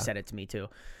 but like he said it to me too.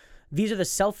 These are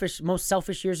the most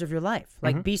selfish years of your life.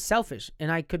 Like be selfish,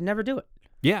 and I could never do it.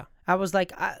 Yeah. I was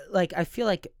like, I feel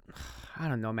like, I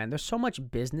don't know, man. There's so much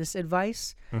business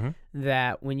advice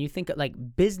that when you think of, like,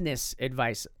 business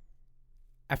advice,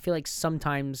 I feel like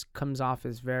sometimes comes off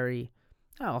as very,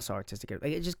 also artistic.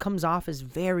 Like, it just comes off as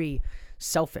very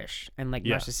selfish and like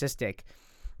narcissistic.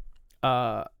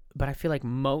 But I feel like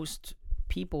most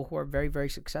people who are very, very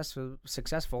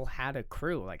successful had a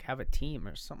crew, like have a team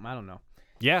or something. I don't know.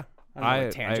 Yeah. I don't know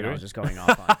what tangent I was just going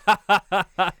off on.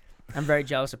 I'm very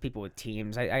jealous of people with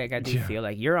teams. I do feel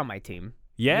like you're on my team.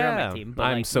 Yeah, you're on my team, but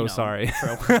I'm like, so sorry.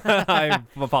 I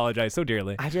apologize so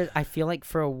dearly. I feel like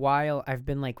for a while I've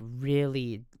been like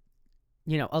really,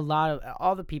 you know,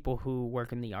 all the people who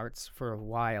work in the arts for a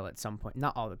while at some point.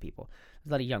 Not all the people. There's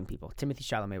a lot of young people. Timothée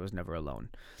Chalamet was never alone,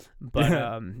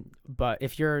 but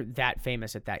if you're that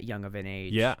famous at that young of an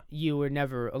age, you were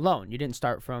never alone. You didn't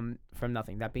start from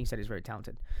nothing. That being said, he's very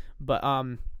talented, but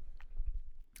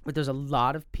there's a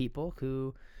lot of people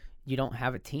who you don't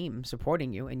have a team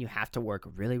supporting you, and you have to work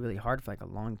really, really hard for like a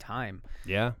long time.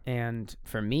 Yeah. And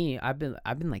for me, I've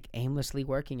been like aimlessly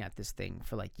working at this thing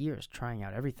for like years, trying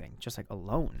out everything, just like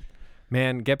alone.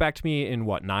 Man, get back to me in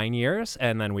 9 years,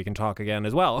 and then we can talk again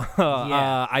as well.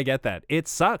 I get that. It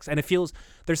sucks, and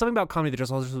there's something about comedy that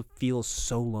just also feels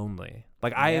so lonely.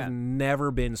 Like I have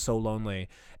never been so lonely,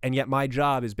 and yet my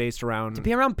job is based around to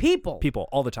be around people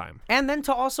all the time, and then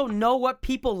to also know what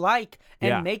people like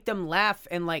and make them laugh,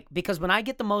 and like, because when I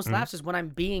get the most laughs is when I'm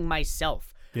being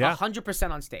myself,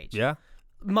 100% on stage. Yeah.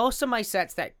 Most of my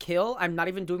sets that kill, I'm not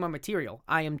even doing my material.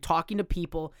 I am talking to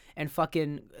people and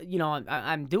fucking, you know,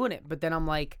 I'm doing it. But then I'm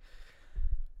like,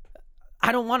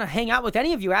 I don't want to hang out with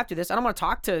any of you after this. I don't want to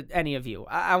talk to any of you.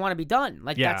 I want to be done.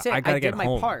 Like, that's it. I did my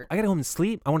part. I gotta go home and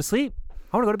sleep. I want to sleep.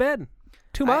 I want to go to bed.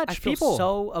 Too much. I feel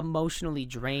so emotionally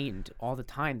drained all the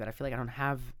time that I feel like I don't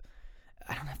have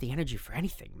the energy for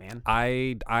anything, man.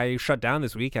 I shut down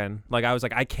this weekend. Like I was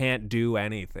like, I can't do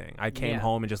anything. I came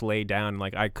home and just laid down. And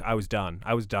like I was done.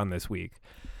 I was done this week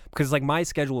because like my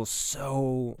schedule is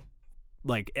so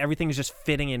like everything is just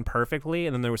fitting in perfectly.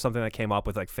 And then there was something that came up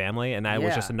with like family, and that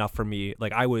was just enough for me.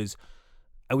 Like I was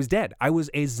dead. I was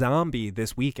a zombie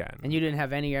this weekend. And you didn't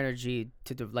have any energy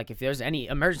to do, like if there's any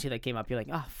emergency that came up, you're like,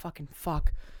 oh fucking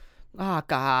fuck, oh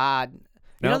god.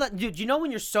 You know that, dude, you know when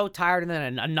you're so tired and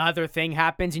then another thing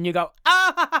happens and you go,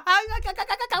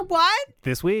 what?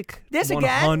 This week? This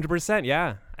again? 100%,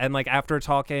 yeah. And like after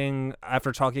talking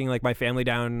like my family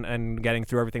down and getting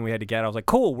through everything we had to get, I was like,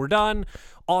 cool, we're done.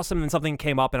 Awesome. And then something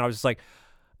came up and I was just like,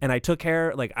 and I took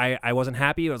care, like I wasn't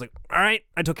happy. I was like, all right,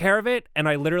 I took care of it. And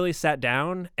I literally sat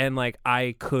down and like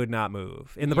I could not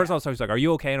move. And the person I was talking to was like, are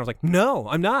you okay? And I was like, no,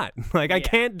 I'm not. Like I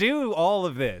can't do all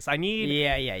of this. I need.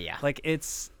 Yeah. Like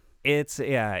it's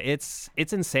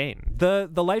insane. The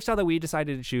lifestyle that we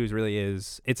decided to choose really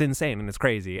is, it's insane and it's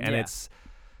crazy and it's,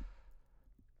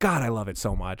 God, I love it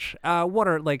so much. It's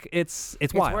wild. It's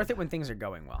worth it when things are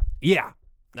going well. Yeah,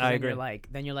 I agree.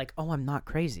 Then you're like, oh, I'm not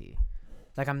crazy.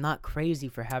 Like, I'm not crazy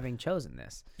for having chosen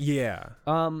this. Yeah.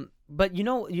 But you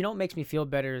know what makes me feel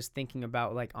better is thinking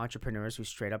about like entrepreneurs who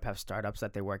straight up have startups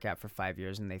that they work at for 5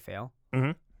 years and they fail.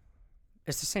 Mm-hmm.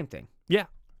 It's the same thing. Yeah.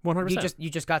 100%. You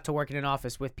just got to work in an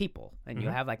office with people and you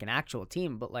have like an actual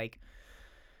team, but like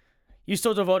you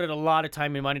still devoted a lot of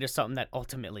time and money to something that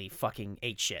ultimately fucking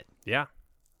ate shit. Yeah.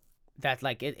 That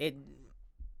like it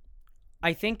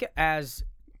I think as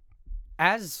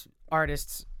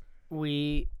artists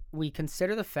we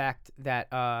consider the fact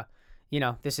that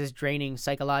this is draining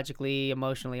psychologically,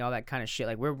 emotionally, all that kind of shit.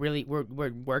 Like we're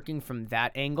working from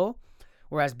that angle,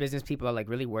 whereas business people are like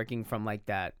really working from like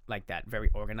that very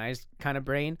organized kind of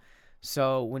brain.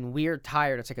 So when we're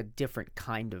tired, it's like a different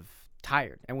kind of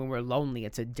tired, and when we're lonely,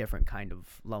 it's a different kind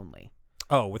of lonely.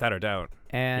 Oh, without a doubt.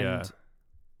 And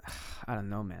I don't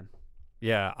know, man.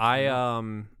 Yeah,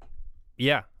 and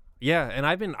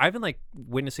I've been like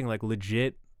witnessing like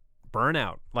legit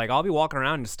burnout. Like I'll be walking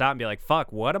around and stop and be like,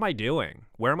 fuck, what am I doing?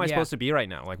 Where am I supposed to be right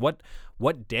now? Like what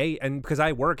day? And because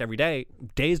I work every day,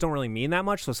 days don't really mean that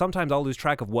much, so sometimes I'll lose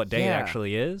track of what day it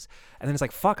actually is, and then it's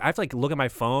like, fuck, I have to like look at my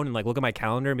phone and like look at my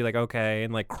calendar and be like, okay,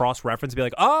 and like cross-reference and be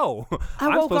like, oh,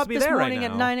 I woke up this morning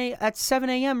right at 7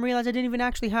 a.m. realized I didn't even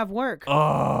actually have work.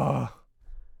 Oh,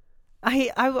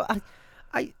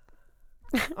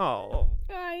 Oh,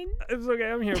 it's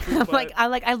okay. I'm here for you.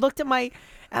 I looked at my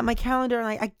calendar and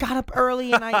I got up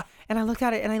early and I looked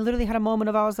at it and I literally had a moment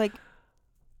of I was like,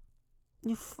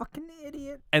 you fucking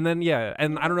idiot. And then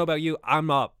and I don't know about you, I'm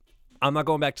up. I'm not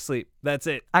going back to sleep. That's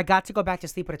it. I got to go back to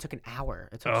sleep, but it took an hour.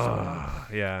 It took so long.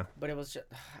 Yeah. But it was just,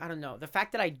 I don't know. The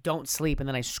fact that I don't sleep and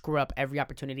then I screw up every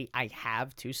opportunity I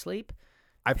have to sleep.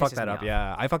 I fucked that up,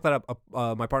 yeah. I fucked that up.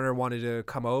 My partner wanted to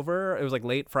come over. It was like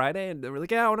late Friday, and they were like,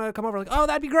 yeah, I want to come over. Like, oh,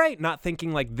 that'd be great. Not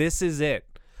thinking like, this is it.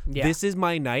 Yeah. This is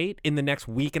my night in the next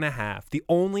week and a half. The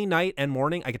only night and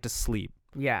morning I get to sleep.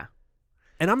 Yeah.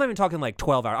 And I'm not even talking like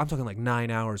 12 hours. I'm talking like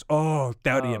 9 hours. Oh,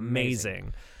 that would be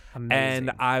amazing. And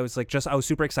I was like, I was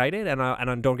super excited.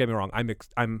 And don't get me wrong,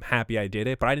 I'm happy I did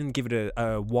it, but I didn't give it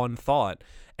a one thought.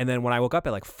 And then when I woke up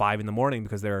at like 5 a.m,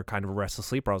 because they're kind of a restless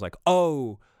sleeper, I was like,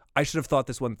 oh, I should have thought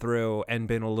this one through and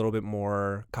been a little bit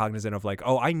more cognizant of like,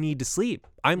 oh, I need to sleep.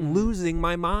 I'm losing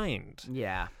my mind.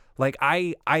 Yeah. Like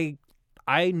I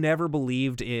never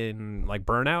believed in like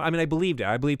burnout. I mean, I believed it.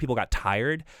 I believe people got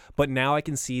tired, but now I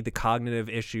can see the cognitive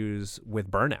issues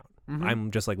with burnout. Mm-hmm.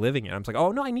 I'm just like living it. I'm just like,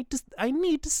 oh no, I need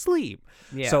to sleep.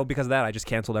 Yeah. So because of that, I just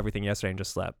canceled everything yesterday and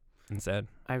just slept instead.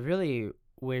 I really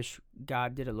wish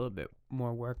God did a little bit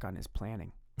more work on his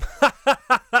planning.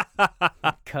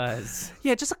 Because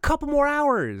just a couple more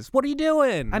hours. What are you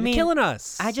doing? You're killing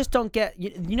us. I just don't get.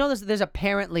 You know, there's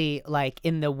apparently like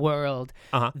in the world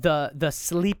the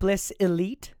sleepless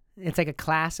elite. It's like a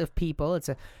class of people. It's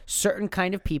a certain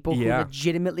kind of people who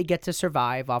legitimately get to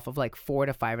survive off of like 4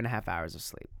 to 5.5 hours of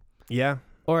sleep. Yeah.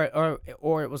 Or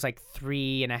it was like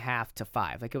 3.5 to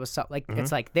 5. Like it was like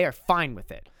it's like they're fine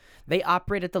with it. They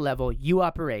operate at the level you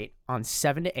operate on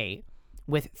 7 to 8.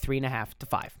 With 3.5 to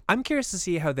 5. I'm curious to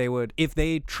see how they would, if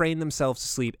they train themselves to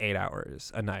sleep 8 hours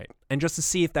a night, and just to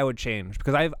see if that would change,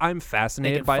 because I'm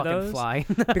fascinated by those. Fly.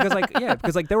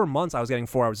 because there were months I was getting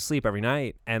 4 hours of sleep every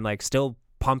night and like still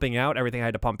pumping out everything I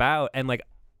had to pump out, and like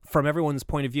from everyone's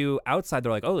point of view outside,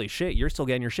 they're like, holy shit, you're still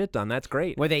getting your shit done. That's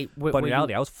great. But in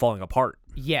reality, I was falling apart.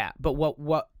 Yeah, but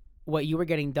what you were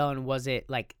getting done, was it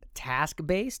like task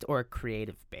based or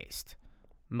creative based?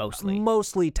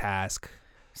 Mostly task.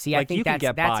 See, like, I think that's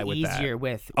easier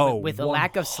with a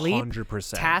lack of sleep.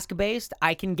 100%. Task-based,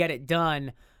 I can get it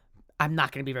done. I'm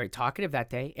not going to be very talkative that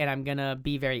day, and I'm going to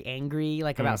be very angry,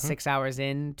 like about 6 hours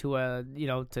in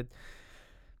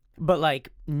but like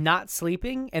not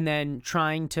sleeping and then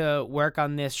trying to work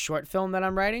on this short film that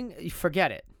I'm writing,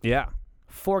 forget it. Yeah.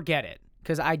 Forget it.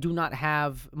 Because I do not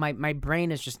have, my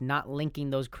brain is just not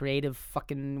linking those creative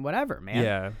fucking whatever, man.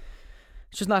 Yeah.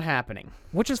 It's just not happening.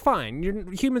 Which is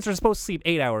fine. Humans are supposed to sleep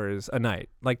 8 hours a night.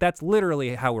 Like, that's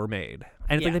literally how we're made.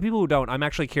 And for the people who don't, I'm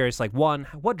actually curious, like, one,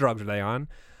 what drugs are they on?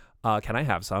 Can I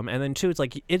have some? And then two, it's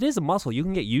like, it is a muscle. You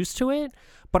can get used to it.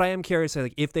 But I am curious,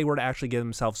 like, if they were to actually give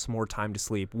themselves some more time to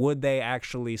sleep, would they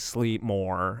actually sleep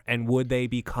more? And would they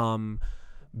become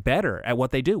better at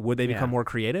what they do? Would they become more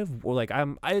creative? Well, like,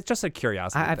 it's just a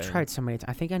curiosity I've thing. tried so many times.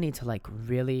 I think I need to like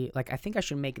really, like, I think I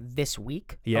should make this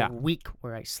week a week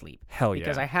where I sleep. Hell yeah.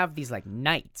 Because I have these like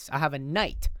nights. I have a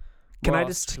night. Can I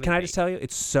just tell you,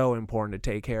 it's so important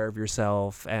to take care of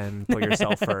yourself and put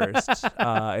yourself first.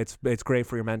 It's great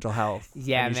for your mental health.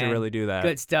 Yeah, you should really do that.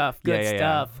 Good stuff. Good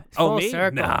stuff. It's oh, full me?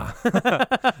 circle.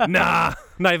 Nah,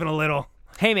 not even a little.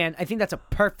 Hey, man, I think that's a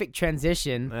perfect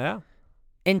transition. Yeah.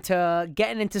 Into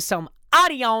getting into some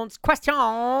audience questions.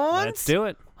 Let's do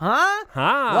it. Huh?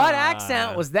 Huh. What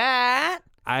accent was that?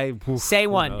 Say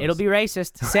one. It'll be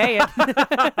racist. Say it.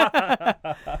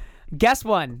 Guess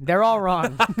one. They're all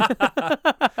wrong.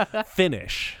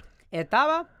 Finnish.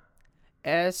 Estaba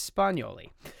españoli.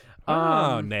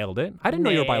 Nailed it. I didn't know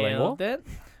you were bilingual. It.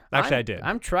 Actually, I did.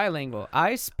 I'm trilingual.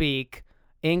 I speak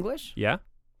English, Yeah.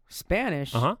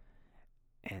 Spanish, Uh-huh.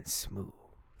 and smooth.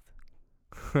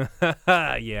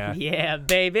 Yeah. Yeah,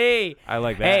 baby. I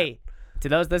like that. Hey, to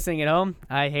those listening at home,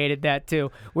 I hated that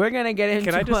too. We're going to get into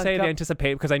Can I just say the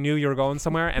anticipation, because I knew you were going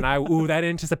somewhere, and that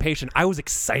anticipation, I was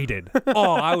excited.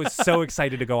 Oh, I was so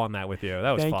excited to go on that with you.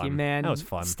 That was fun. Thank you, man. That was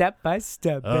fun. Step by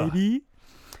step, baby.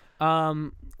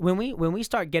 When we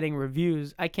start getting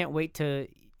reviews, I can't wait to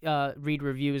read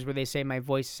reviews where they say my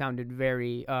voice sounded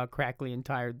very crackly and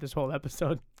tired this whole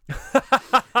episode.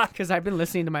 Because I've been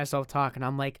listening to myself talk, and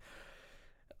I'm like,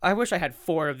 I wish I had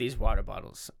 4 of these water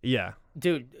bottles. Yeah.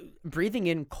 Dude, breathing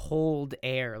in cold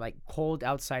air, like cold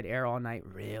outside air all night,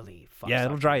 really fucks Yeah,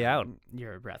 it'll up dry you out.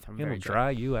 your breath. It'll dry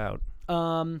you out.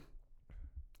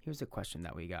 Here's a question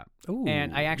that we got. Ooh,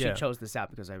 And I actually yeah. chose this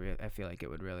out because I feel like it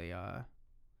would really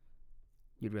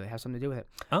you'd really have something to do with it.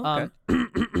 Oh,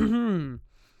 okay.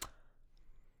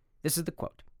 This is the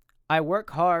quote. I work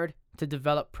hard to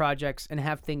develop projects and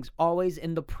have things always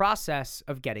in the process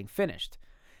of getting finished.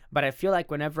 But I feel like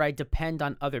whenever I depend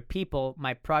on other people,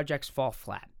 my projects fall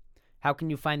flat. How can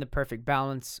you find the perfect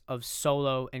balance of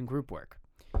solo and group work?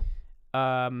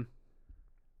 Man.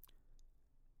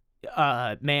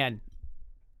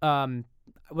 When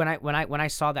I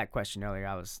saw that question earlier,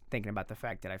 I was thinking about the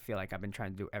fact that I feel like I've been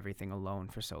trying to do everything alone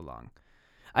for so long.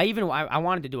 I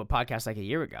wanted to do a podcast like a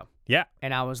year ago. Yeah.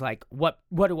 And I was like, what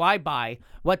do I buy?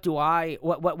 What do I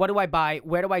buy?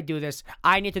 Where do I do this?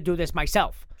 I need to do this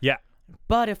myself. Yeah.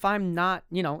 But if I'm not,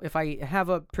 if I have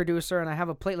a producer and I have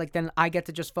a plate, like, then I get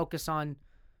to just focus on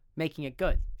making it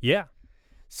good. Yeah.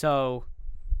 So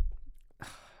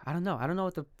I don't know. I don't know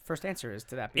what the first answer is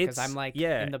to that because I'm like,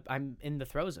 I'm in the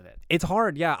throes of it. It's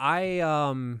hard. Yeah.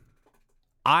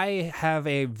 I have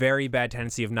a very bad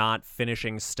tendency of not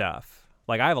finishing stuff.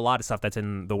 Like, I have a lot of stuff that's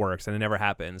in the works and it never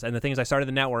happens. And the thing is, I started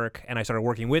the network and I started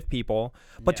working with people,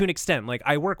 but to an extent, like,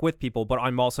 I work with people, but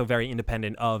I'm also very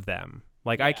independent of them.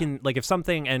 Like, I can, like, if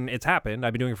something, and it's happened,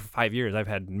 I've been doing it for 5 years, I've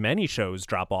had many shows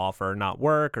drop off or not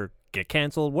work or get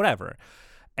canceled, whatever.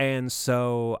 And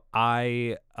so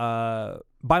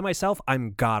by myself,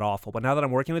 I'm god awful. But now that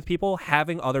I'm working with people,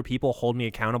 having other people hold me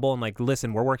accountable and like,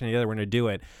 listen, we're working together, we're going to do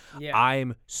it. Yeah.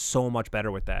 I'm so much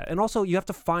better with that. And also, you have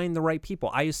to find the right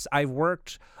people. I've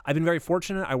been very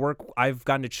fortunate. I've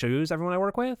gotten to choose everyone I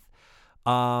work with.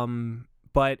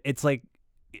 But it's like,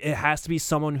 it has to be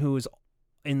someone who's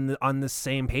on the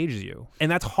same page as you,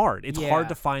 and that's hard. It's hard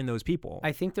to find those people.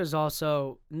 I think there's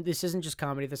also, this isn't just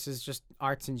comedy, this is just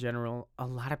arts in general, a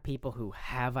lot of people who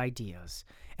have ideas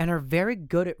and are very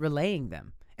good at relaying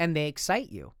them, and they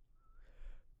excite you,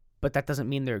 but that doesn't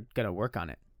mean they're gonna work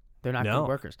on it. They're not good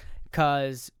workers.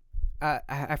 Because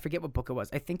I forget what book it was.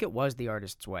 I think it was The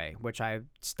Artist's Way, which I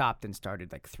stopped and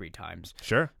started like 3 times.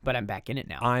 Sure. But I'm back in it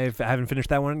now. I haven't finished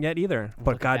that one yet either.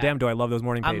 But goddamn, do I love those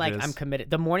morning pages. I'm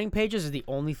committed. The morning pages is the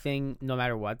only thing, no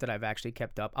matter what, that I've actually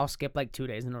kept up. I'll skip like 2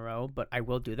 days in a row, but I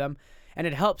will do them. And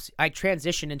it helps. I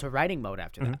transition into writing mode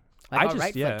after that. Like, I'll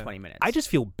write for like 20 minutes. I just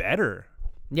feel better.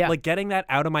 Yeah. Like, getting that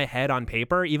out of my head on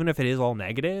paper, even if it is all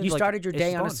negative. You started your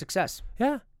day on a success.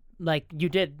 Yeah. Like, you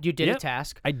did a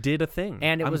task. I did a thing.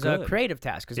 And it was a creative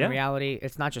task, because in reality,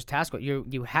 it's not just task, but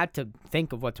you had to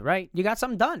think of what to write. You got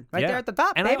something done right there at the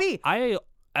top, and baby. I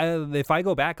if I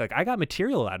go back, like, I got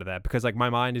material out of that, because like my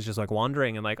mind is just like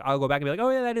wandering, and like I'll go back and be like, oh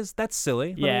yeah, that's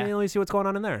silly. Let me see what's going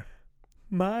on in there.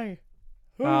 Let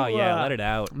it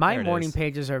out. My morning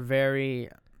pages are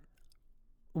very.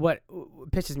 What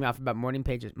pisses me off about morning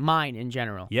pages, mine in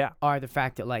general, are the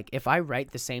fact that, like, if I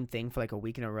write the same thing for like a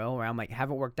week in a row, where I'm like,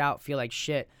 haven't worked out, feel like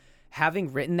shit,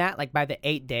 having written that, like, by the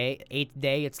 8th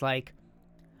day, it's like,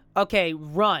 okay,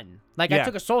 run. Like, I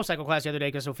took a Soul Cycle class the other day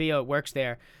because Sophia works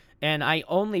there, and I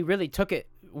only really took it,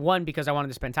 1, because I wanted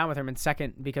to spend time with her, and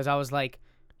 2, because I was like,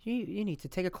 you need to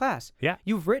take a class. Yeah.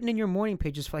 You've written in your morning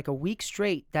pages for like a week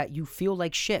straight that you feel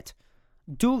like shit.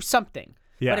 Do something.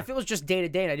 Yeah. But if it was just day to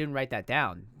day and I didn't write that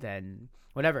down, then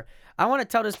whatever. I want to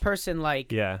tell this person,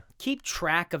 like, keep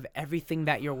track of everything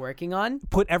that you're working on.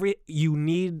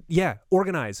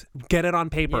 Organize. Get it on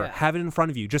paper. Have it in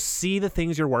front of you. Just see the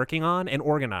things you're working on and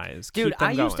organize. Dude,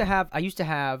 I used to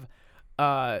have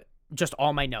just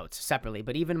all my notes separately,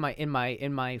 but even in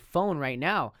my phone right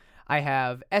now, I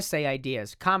have essay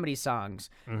ideas, comedy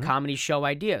songs, comedy show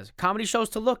ideas, comedy shows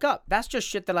to look up. That's just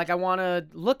shit that, like, I want to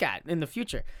look at in the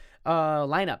future.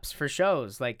 lineups for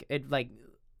shows. Like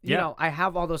you know, I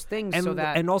have all those things and, so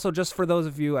that. And also, just for those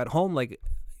of you at home, like,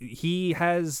 he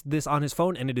has this on his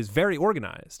phone and it is very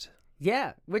organized.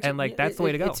 Yeah, and like that's the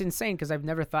way to go. It's insane because I've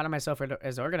never thought of myself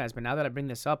as organized, but now that I bring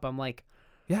this up, I'm like,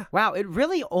 yeah, wow, it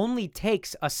really only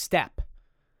takes a step.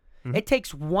 Mm-hmm. It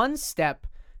takes one step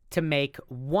to make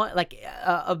one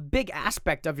a big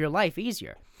aspect of your life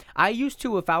easier. I used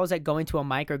to, if I was like going to a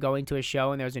mic or going to a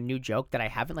show and there's a new joke that I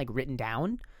haven't like written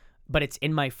down, but it's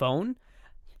in my phone,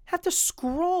 have to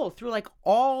scroll through like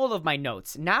all of my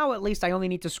notes. Now at least I only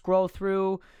need to scroll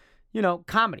through, you know,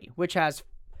 comedy, which has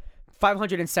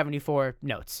 574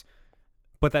 notes.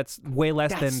 But that's way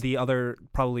less than the other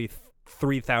probably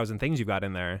 3,000 things you got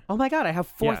in there. Oh my God, I have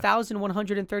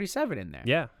 4,137 in there.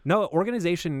 Yeah. No,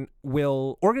 organization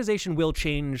will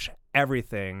change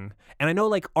everything. And I know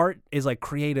like art is like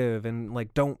creative and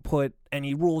like don't put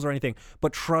any rules or anything,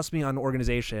 but trust me on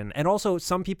organization. And also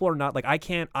some people are not like,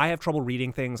 I have trouble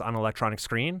reading things on an electronic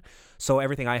screen. So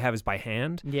everything I have is by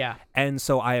hand. Yeah. And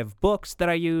so I have books that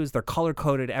I use, they're color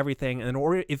coded, everything. And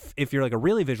or if you're like a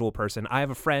really visual person, I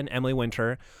have a friend, Emily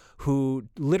Winter, who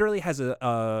literally has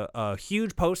a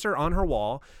huge poster on her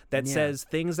wall that says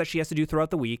things that she has to do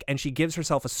throughout the week, and she gives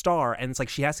herself a star, and it's like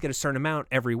she has to get a certain amount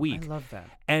every week. I love that.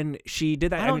 And she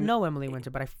did that. I don't know Emily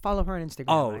Winter, but I follow her on Instagram.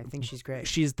 Oh, and I think she's great.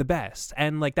 She's the best.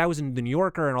 And like that was in the New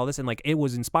Yorker and all this, and like it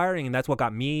was inspiring, and that's what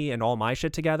got me and all my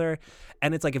shit together.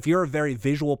 And it's like if you're a very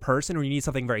visual person or you need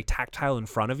something very tactile in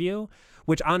front of you,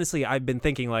 which honestly I've been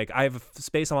thinking like I have a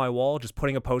space on my wall, just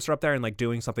putting a poster up there and like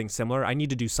doing something similar. I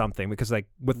need to do something because like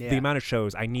with the amount of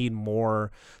shows, I need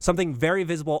more, something very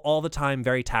visible all the time,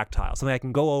 very tactile, something I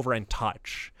can go over and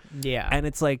touch. Yeah. And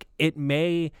it's like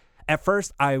at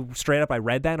first I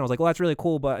read that and I was like, well, that's really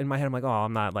cool, but in my head I'm like, oh,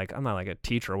 I'm not like a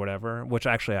teacher or whatever, which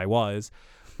actually I was,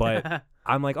 but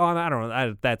I'm like, oh, I don't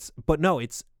know, but no,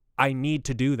 I need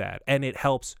to do that, and it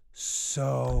helps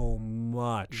so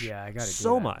much. Yeah, I gotta do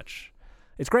so that. much.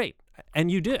 It's great. And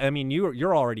you did. I mean,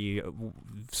 you're already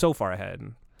so far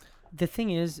ahead. The thing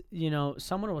is, you know,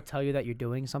 someone will tell you that you're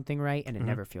doing something right, and it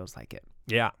never feels like it.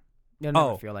 Yeah. You'll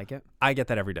never feel like it. I get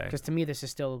that every day. Because to me, this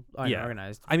is still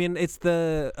unorganized. I mean, it's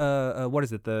the what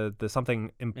is it? The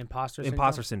something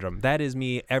imposter syndrome. That is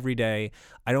me every day.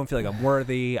 I don't feel like I'm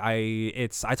worthy. I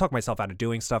talk myself out of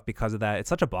doing stuff because of that. It's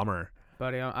such a bummer.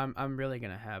 But I'm really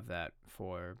gonna have that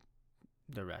for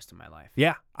the rest of my life.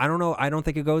 Yeah, I don't know. I don't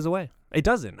think it goes away. It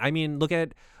doesn't. I mean, look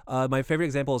at my favorite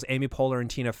example is Amy Poehler and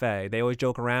Tina Fey. They always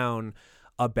joke around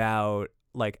about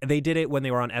like they did it when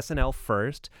they were on SNL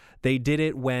first. They did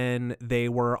it when they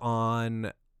were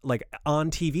on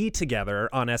TV together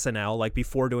on SNL, like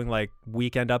before doing like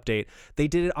Weekend Update. They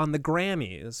did it on the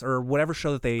Grammys or whatever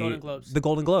show that the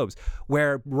Golden Globes,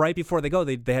 where right before they go,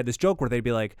 they had this joke where they'd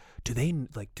be like, do they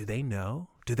know?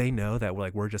 Do they know that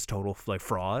we're just total like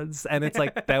frauds? And it's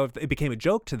like it became a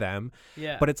joke to them.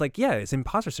 Yeah. But it's like, yeah, it's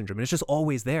imposter syndrome, and it's just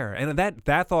always there. And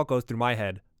that thought goes through my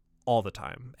head all the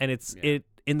time. And it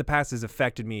in the past has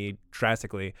affected me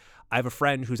drastically. I have a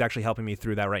friend who's actually helping me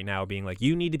through that right now, being like,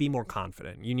 you need to be more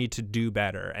confident. You need to do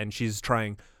better. And she's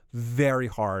trying very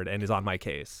hard and is on my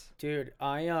case. Dude,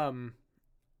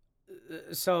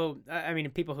 so I mean,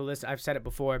 people who listen, I've said it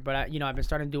before, but I've been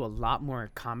starting to do a lot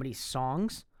more comedy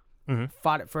songs.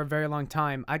 Fought it for a very long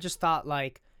time. I just thought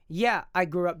like, yeah, I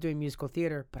grew up doing musical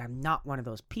theater, but I'm not one of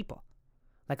those people.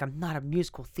 Like, I'm not a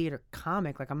musical theater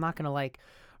comic. Like, I'm not gonna like,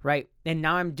 right? And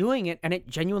now I'm doing it, and it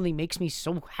genuinely makes me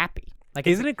so happy. Like,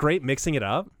 isn't it great mixing it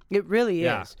up? It really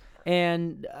is.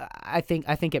 And I think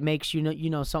it makes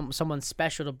someone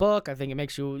special to book. I think it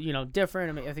makes you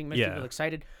different. I think it makes people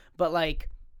excited. But like,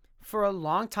 for a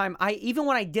long time, even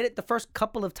when I did it the first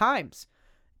couple of times,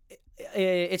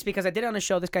 it's because I did it on a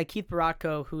show. This guy Keith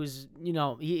Baratko, who's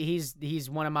he's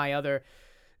one of my other.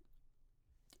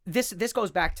 This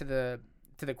goes back to the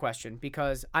question,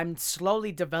 because I'm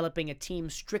slowly developing a team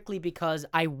strictly because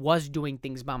I was doing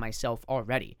things by myself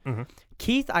already.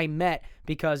 Keith I met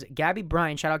because Gabby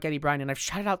Bryan, shout out Gabby Bryan, and I've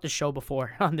shouted out the show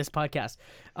before on this podcast,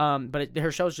 but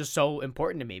her show is just so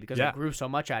important to me because I grew so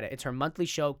much at it. It's her monthly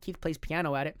show. Keith plays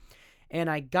piano at it, and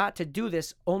I got to do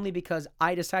this only because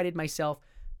I decided myself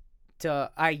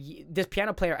this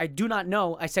piano player I do not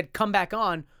know, I said, come back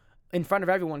on in front of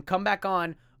everyone, come back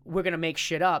on, we're gonna make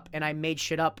shit up. And I made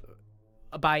shit up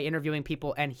by interviewing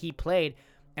people, and he played,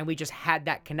 and we just had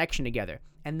that connection together.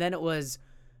 And then it was,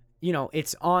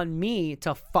 it's on me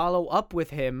to follow up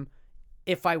with him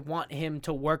if I want him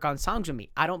to work on songs with me.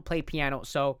 I don't play piano,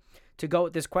 so to go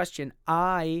with this question,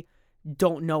 I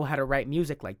don't know how to write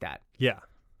music like that. Yeah.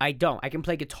 I don't. I can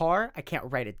play guitar. I can't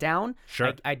write it down.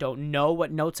 Sure. I don't know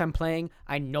what notes I'm playing.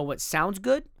 I know what sounds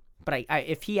good, But I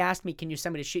if he asked me, can you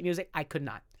send me the sheet music? I could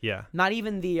not. Yeah. Not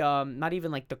even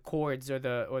like the chords or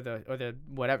the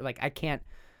whatever. Like I can't.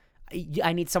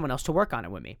 I need someone else to work on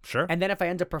it with me. Sure. And then if I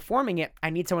end up performing it, I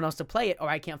need someone else to play it, or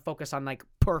I can't focus on like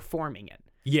performing it.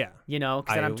 Yeah. You know,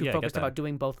 because then I'm too I focused get that. about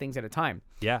doing both things at a time.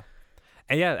 Yeah.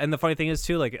 And the funny thing is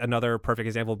too, like another perfect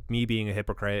example of me being a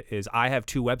hypocrite is I have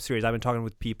 2 web series. I've been talking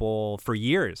with people for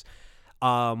years.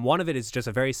 One of it is just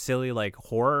a very silly like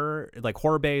horror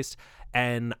based,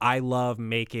 and I love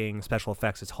making special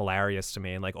effects. It's hilarious to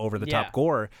me and like over the top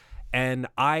gore. And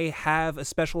I have a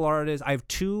special artist. I have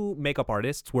 2 makeup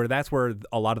artists where that's where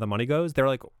a lot of the money goes. They're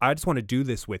like, I just want to do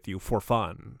this with you for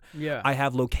fun. Yeah. I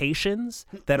have locations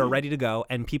that are ready to go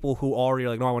and people who already are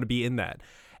like, no, I want to be in that.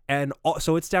 And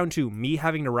so it's down to me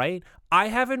having to write. I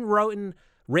haven't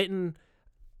written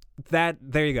that.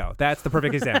 There you go. That's the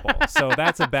perfect example. So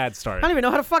that's a bad start. I don't even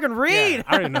know how to fucking read. Yeah,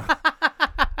 I don't even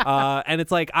know. And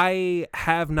it's like I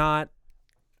have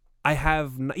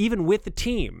even with the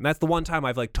team. That's the one time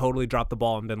I've like totally dropped the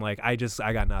ball and been like, I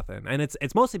got nothing. And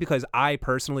it's mostly because I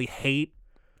personally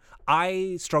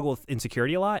I struggle with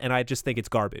insecurity a lot, and I just think it's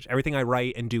garbage. Everything I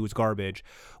write and do is garbage,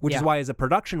 which is why as a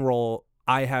production role,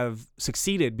 I have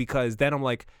succeeded, because then I'm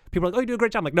like, people are like, oh, you do a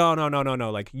great job. I'm like, no.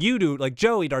 Like you do, like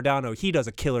Joey Dardano, he does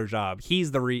a killer job.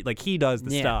 He's he does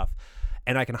the stuff.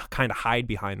 And I can kind of hide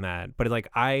behind that. But like,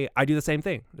 I do the same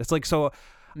thing. It's like, so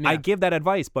I give that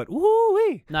advice, but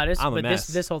woo-wee. No, I'm a mess.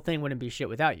 this whole thing wouldn't be shit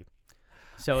without you.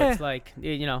 So it's like,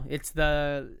 you know, it's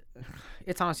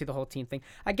honestly the whole team thing.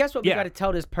 I guess what we got to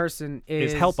tell this person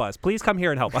is help us. Please come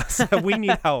here and help us. We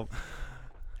need help.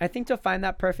 I think to find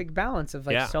that perfect balance of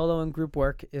like solo and group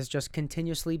work is just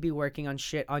continuously be working on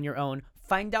shit on your own.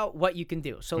 Find out what you can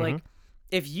do. So like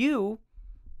if you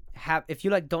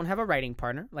like don't have a writing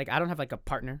partner, like I don't have like a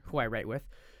partner who I write with,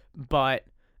 but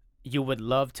you would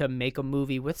love to make a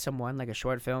movie with someone, like a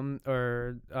short film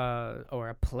or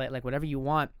a play, like whatever you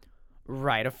want,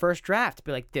 write a first draft.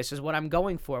 Be like, this is what I'm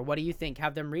going for. What do you think?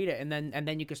 Have them read it, and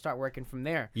then you can start working from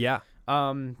there. Yeah.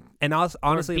 And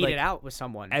honestly, beat like, it out with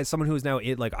someone. As someone who is now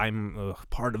I'm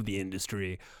part of the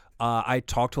industry, I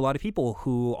talk to a lot of people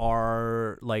who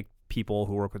are like people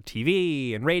who work with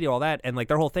TV and radio, all that, and like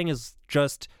their whole thing is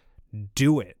just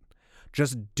do it.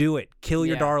 Just do it. Kill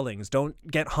your darlings. Don't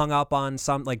get hung up on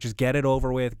just get it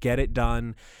over with, get it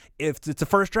done. If it's a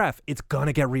first draft, it's going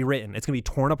to get rewritten. It's going to be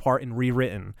torn apart and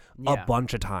rewritten a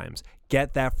bunch of times.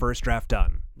 Get that first draft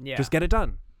done. Yeah. Just get it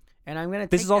done. And I'm going to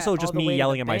This is also just me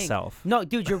yelling at myself. No,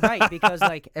 dude, you're right, because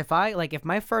like if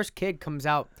my first kid comes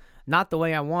out not the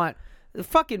way I want,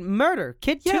 fucking murder.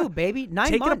 Kid 2, baby. 9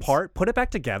 months. Take it apart, put it back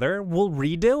together, we'll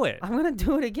redo it. I'm going to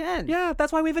do it again. Yeah,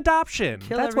 that's why we have adoption.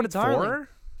 That's what it's for.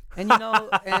 And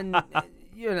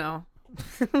you know,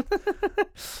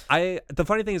 the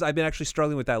funny thing is I've been actually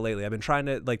struggling with that lately. I've been trying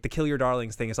to, like, the kill your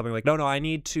darlings thing is something like, no, I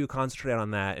need to concentrate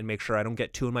on that and make sure I don't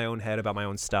get too in my own head about my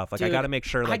own stuff. Like, dude, I got to make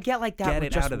sure, like, I get like that get with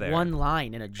it just out of there one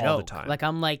line in a joke. all the time. Like,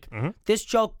 I'm like, this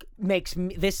joke makes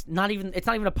me, it's not even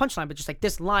a punchline, but just like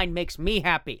this line makes me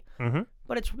happy.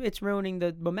 But it's ruining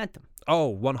the momentum.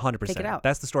 Oh, 100%. Take it out.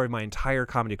 That's the story of my entire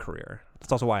comedy career.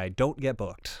 That's also why I don't get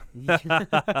booked.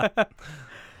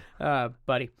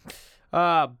 Buddy,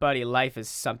 life is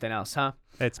something else, huh?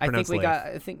 It's pronounced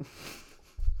life.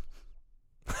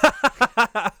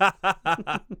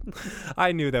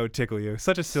 I knew that would tickle you.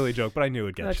 Such a silly joke, but I knew it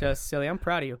would get you. Such a silly. I'm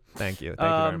proud of you. Thank you.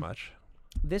 Thank you very much.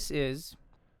 This is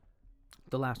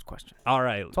the last question. All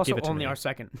right. It's also give it to only me. our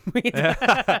second.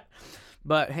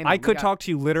 But hey, man, I could talk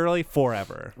to you literally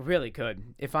forever. Really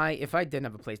could. If I didn't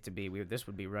have a place to be, this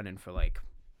would be running for like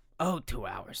 2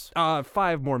 hours.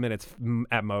 5 more minutes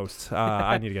at most.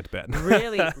 I need to get to bed.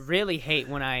 really hate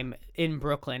when I'm in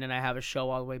Brooklyn and I have a show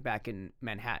all the way back in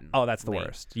Manhattan. Oh, that's the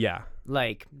worst. Yeah.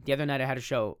 Like the other night I had a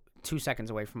show 2 seconds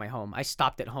away from my home. I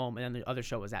stopped at home, and then the other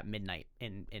show was at midnight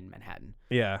in Manhattan.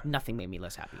 Yeah. Nothing made me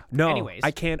less happy. No. Anyways. I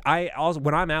can't.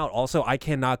 When I'm out, also, I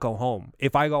cannot go home.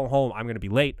 If I go home, I'm going to be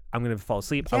late. I'm going to fall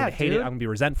asleep. I'm going to hate it. I'm going to be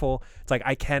resentful. It's like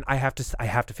I have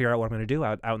to figure out what I'm going to do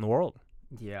out in the world.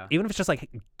 Yeah. Even if it's just like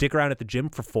dick around at the gym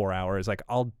for 4 hours, like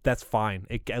that's fine.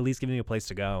 It at least gives me a place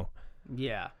to go.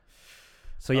 Yeah.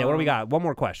 So yeah, what do we got? One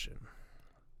more question.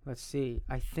 Let's see.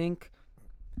 I think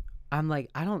I'm like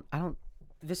I don't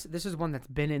this is one that's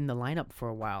been in the lineup for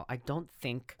a while. I don't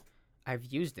think I've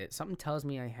used it. Something tells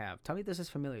me I have. Tell me this is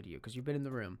familiar to you because you've been in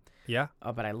the room. Yeah.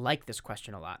 But I like this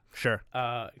question a lot. Sure.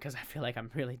 Because I feel like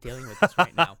I'm really dealing with this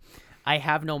right now. I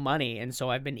have no money, and so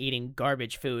I've been eating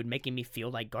garbage food, making me feel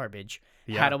like garbage.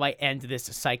 Yeah. How do I end this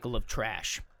cycle of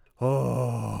trash?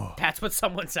 Oh. That's what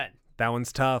someone said. That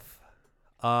one's tough.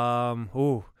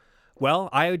 Well,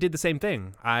 I did the same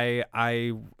thing. I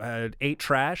ate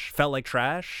trash, felt like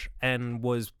trash, and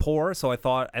was poor. So I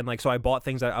thought, and like, so I bought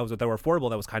things that were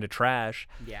affordable that was kind of trash.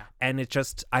 Yeah. And it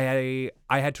just, I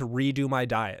had to redo my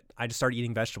diet. I just started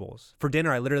eating vegetables for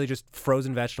dinner. I literally just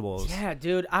frozen vegetables. Yeah,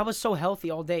 dude, I was so healthy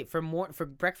all day. For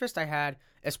breakfast, I had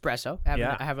espresso.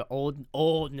 I have an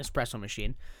old Nespresso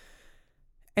machine,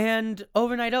 and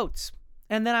overnight oats.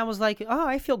 And then I was like, oh,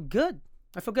 I feel good.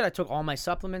 I took all my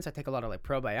supplements. I take a lot of like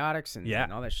probiotics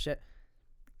and all that shit.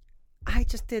 I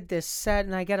just did this set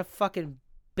and I got a fucking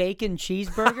bacon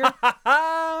cheeseburger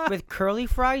with curly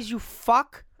fries. You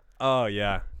fuck. Oh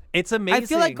yeah, it's amazing. I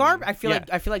feel like garbage.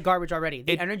 I feel like garbage already.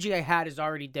 The energy I had is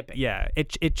already dipping. Yeah,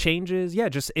 it changes. Yeah,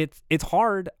 just it's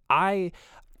hard. I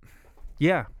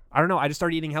don't know. I just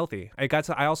started eating healthy.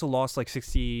 I also lost like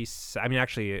 60, 70.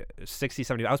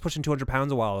 I was pushing 200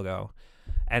 pounds a while ago.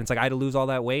 And it's like I had to lose all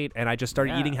that weight, and I just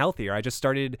started eating healthier.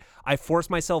 I forced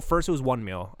myself. First, it was one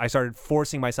meal. I started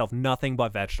forcing myself nothing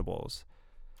but vegetables.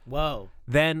 Whoa.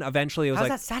 Then eventually it was How's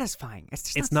like, that satisfying?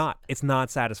 It's not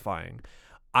satisfying.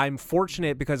 I'm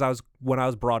fortunate because when I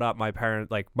was brought up, my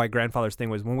grandfather's thing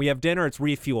was when we have dinner, it's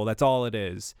refuel. That's all it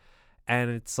is. And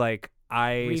it's like,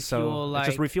 it's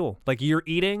just refuel. Like you're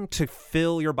eating to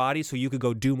fill your body so you could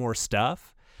go do more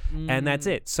stuff. And that's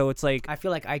it. So it's like, I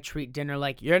feel like I treat dinner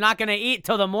like you're not gonna eat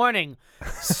till the morning.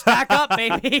 Stack up,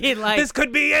 baby. Like this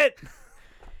could be it.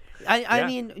 I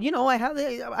mean, you know, I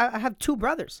have two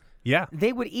brothers. Yeah,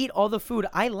 they would eat all the food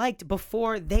I liked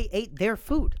before they ate their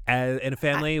food. In a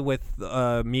family with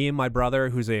me and my brother,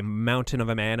 who's a mountain of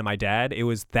a man, and my dad, it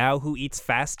was thou who eats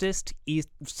fastest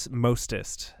eats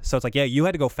mostest. So it's like, yeah, you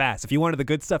had to go fast. If you wanted the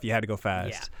good stuff, you had to go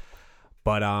fast. Yeah.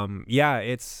 But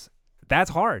that's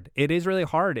hard. It is really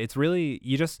hard. It's really,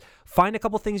 you just find a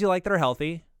couple things you like that are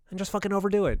healthy and just fucking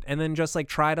overdo it. And then just like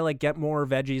try to like get more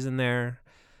veggies in there.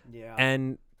 Yeah.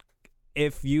 And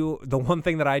the one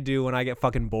thing that I do when I get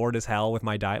fucking bored as hell with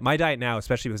my diet now,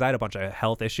 especially because I had a bunch of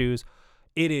health issues,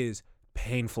 it is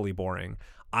painfully boring.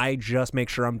 I just make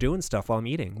sure I'm doing stuff while I'm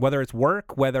eating, whether it's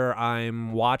work, whether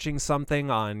I'm watching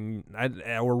something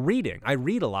or reading. I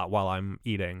read a lot while I'm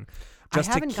eating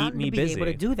just to keep me busy. I haven't gotten to be able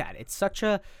to do that. It's such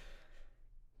a...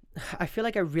 I feel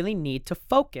like I really need to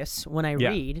focus when I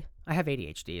read. I have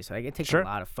ADHD, so it takes a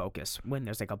lot of focus when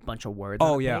there's like a bunch of words.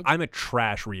 Oh yeah, I'm a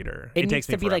trash reader. It takes needs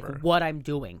to be forever. like what I'm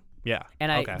doing. Yeah,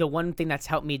 and the one thing that's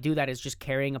helped me do that is just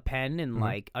carrying a pen and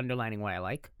like underlining what I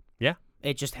like. Yeah,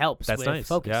 it just helps. That's with nice.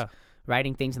 Focus. Yeah,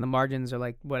 writing things in the margins or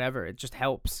like whatever, it just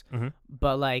helps.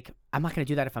 But like, I'm not gonna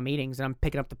do that if I'm eating. So I'm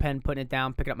picking up the pen, putting it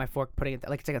down, picking up my fork, putting it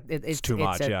like it's too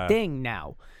much. It's a thing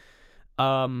now.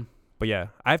 But yeah,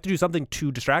 I have to do something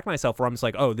to distract myself where I'm just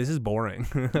like, oh, this is boring.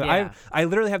 Yeah. I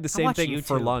literally have the same thing YouTube.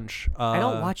 for lunch. I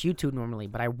don't watch YouTube normally,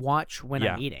 but I watch when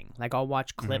I'm eating. Like I'll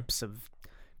watch clips of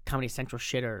Comedy Central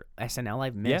shit or SNL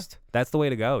I've missed. Yeah, that's the way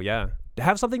to go, yeah.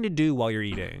 Have something to do while you're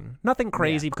eating. Nothing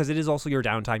crazy because it is also your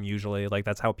downtime usually. Like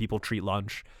that's how people treat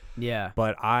lunch. Yeah.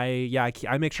 But I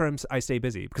make sure I stay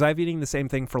busy because I've eaten the same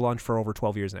thing for lunch for over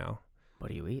 12 years now. What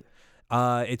do you eat?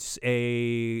 It's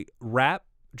a wrap.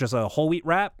 Just a whole wheat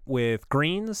wrap with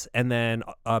greens and then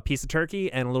a piece of turkey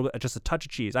and a little bit, just a touch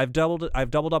of cheese. I've doubled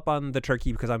up on the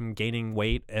turkey because I'm gaining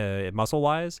weight muscle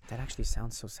wise. That actually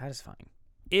sounds so satisfying.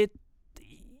 It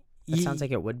sounds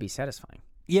like it would be satisfying.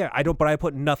 Yeah, but I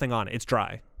put nothing on it. It's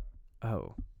dry.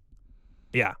 Oh.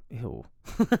 Yeah. Ew.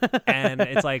 And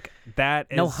it's like that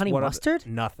is no honey mustard?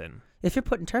 Nothing. If you're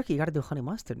putting turkey, you got to do honey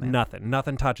mustard, man.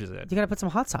 Nothing touches it. You got to put some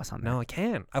hot sauce on there. No, I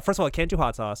can't. First of all, I can't do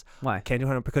hot sauce. Why? Can't do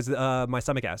honey because my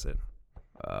stomach acid.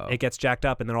 Oh. It gets jacked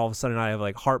up, and then all of a sudden I have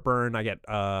like heartburn. I get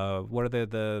what are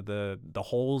the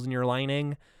holes in your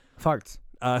lining? Farts.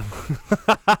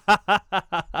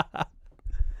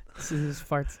 This is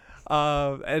farts.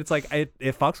 And it's like it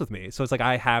fucks with me. So it's like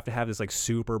I have to have this like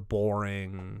super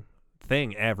boring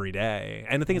thing every day.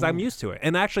 And the thing is, I'm used to it.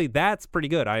 And actually, that's pretty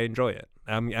good. I enjoy it.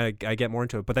 I get more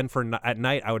into it. But then at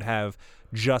night, I would have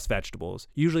just vegetables,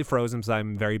 usually frozen because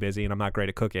I'm very busy and I'm not great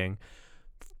at cooking.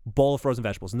 Bowl of frozen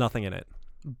vegetables, nothing in it.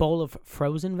 Bowl of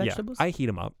frozen vegetables? Yeah, I heat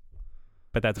them up.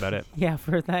 But that's about it. Yeah,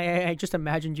 I just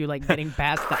imagined you like getting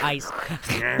past the ice.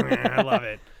 I love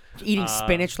it. Eating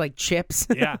spinach like chips.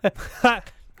 Yeah.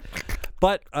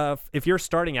 But if you're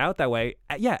starting out that way,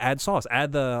 add sauce.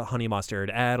 Add the honey mustard.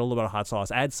 Add a little bit of hot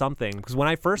sauce. Add something. Because when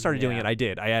I first started doing it,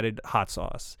 I added hot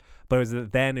sauce. But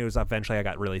it was eventually I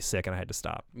got really sick and I had to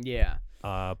stop. Yeah.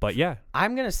 But yeah.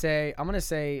 I'm gonna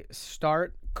say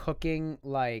start cooking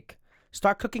like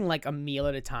a meal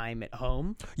at a time at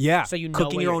home. Yeah. So you know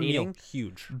cooking what your you're own eating. meal,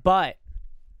 huge. But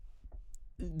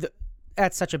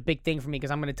that's such a big thing for me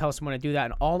because I'm going to tell someone to do that.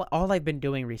 And all I've been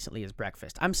doing recently is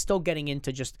breakfast. I'm still getting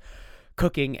into just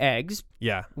cooking eggs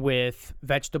Yeah. with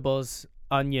vegetables,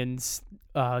 onions,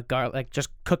 garlic, just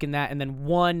cooking that, and then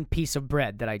one piece of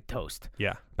bread that I toast.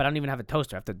 Yeah. But I don't even have a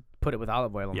toaster. I have to put it with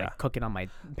olive oil and Yeah. like cook it on my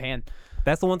pan.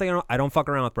 That's the one thing I don't fuck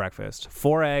around with breakfast.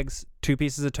 4 eggs, 2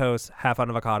 pieces of toast, half an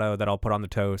avocado that I'll put on the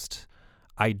toast.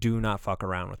 I do not fuck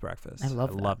around with breakfast. I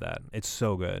love that. It's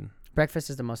so good. Breakfast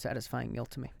is the most satisfying meal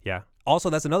to me. Yeah. Also,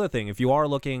 that's another thing. If you are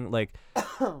looking like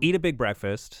eat a big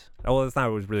breakfast. Well, that's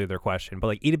not really their question, but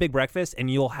like eat a big breakfast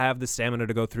and you'll have the stamina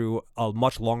to go through a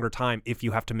much longer time if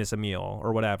you have to miss a meal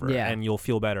or whatever. Yeah. And you'll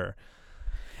feel better.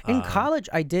 In college,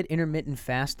 I did intermittent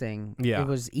fasting. Yeah. It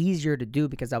was easier to do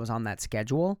because I was on that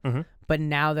schedule. Mm-hmm. But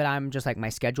now that I'm just like, my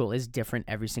schedule is different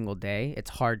every single day,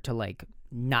 it's hard to like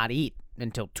not eat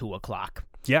until 2 o'clock.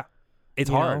 Yeah. It's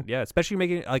You hard. know? Yeah. Especially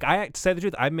making, like, I to say the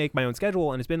truth, I make my own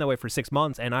schedule and it's been that way for 6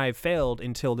 months and I failed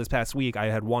until this past week.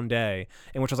 I had one day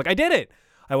in which I was like, I did it.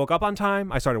 I woke up on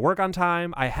time. I started work on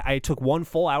time. I took 1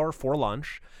 full hour for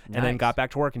lunch and then Nice. got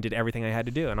back to work and did everything I had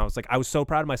to do. And I was like, I was so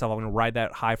proud of myself. I'm going to ride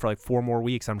that high for like 4 more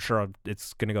weeks. I'm sure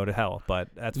it's going to go to hell, but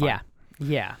that's fine. Yeah.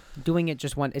 Yeah. Doing it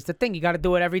just one. It's the thing. You got to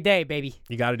do it every day, baby.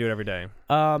 You got to do it every day.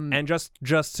 And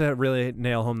just to really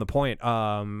nail home the point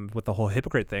with the whole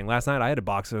hypocrite thing, last night I had a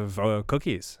box of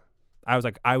cookies. I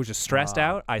was just stressed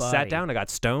out. I sat buddy. down, I got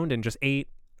stoned, and just ate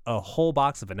a whole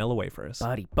box of vanilla wafers.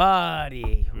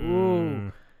 buddy.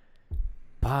 Ooh.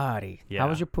 Buddy. Yeah. How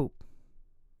was your poop?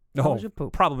 No, How was your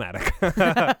poop? problematic. First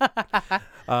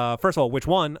of all, which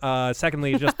one?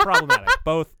 Secondly, just problematic.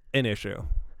 Both an issue.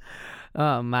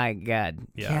 Oh my God.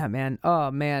 Yeah. Man.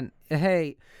 Oh man.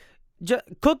 Hey,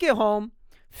 cook at home.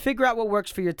 Figure out what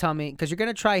works for your tummy because you're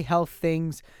gonna try health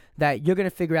things that you're gonna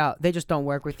figure out they just don't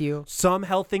work with you. Some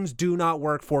health things do not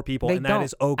work for people, They and don't. that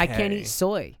is okay. I can't eat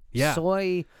soy. Yeah.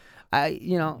 Soy.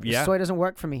 Yeah. Soy doesn't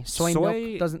work for me. Soy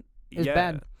milk doesn't. Is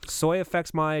bad. Soy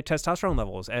affects my testosterone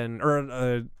levels, it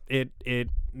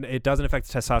doesn't affect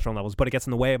the testosterone levels, but it gets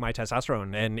in the way of my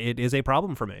testosterone, and it is a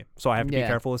problem for me. So I have to be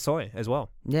careful with soy as well.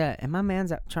 Yeah, and my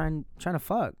man's out trying to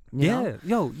fuck. You know?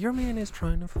 Yo, your man is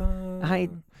trying to fuck.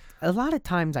 A lot of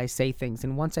times I say things,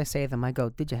 and once I say them, I go,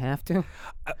 "Did you have to?"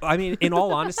 I mean, in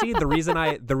all honesty, the reason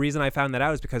I found that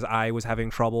out is because I was having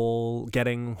trouble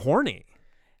getting horny.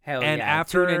 Hell And yeah!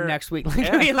 after- Tune in next week.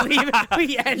 We leave.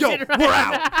 We end it right we're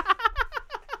out.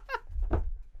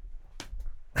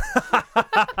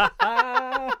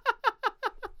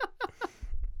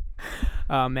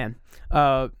 Oh man.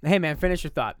 Hey man, finish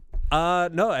your thought.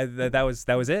 No, that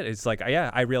was it. It's like,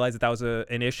 I realized that was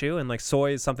an issue, and like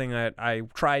soy is something that I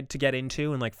tried to get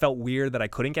into and like felt weird that I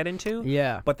couldn't get into.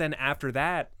 Yeah. But then after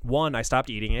that, I stopped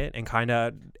eating it and kind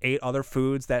of ate other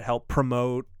foods that help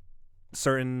promote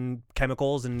certain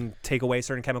chemicals and take away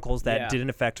certain chemicals that didn't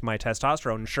affect my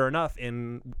testosterone. And sure enough,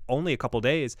 in only a couple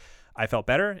days, I felt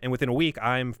better, and within a week,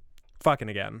 I'm fucking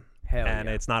again. Hell and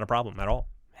yeah. it's not a problem at all.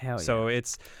 Hell yeah. So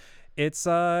it's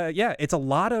a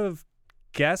lot of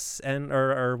guess and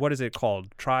or what is it called?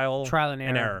 Trial and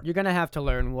error. You're gonna have to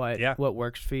learn what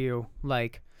works for you.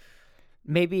 Like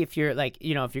maybe if you're like,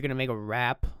 if you're gonna make a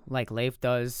rap like Leif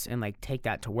does and like take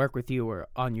that to work with you or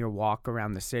on your walk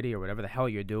around the city or whatever the hell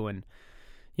you're doing,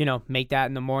 make that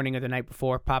in the morning or the night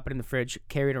before, pop it in the fridge,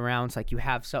 carry it around. It's like you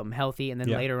have something healthy, and then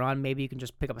later on maybe you can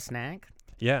just pick up a snack.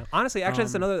 Yeah, honestly, actually,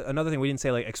 that's another thing we didn't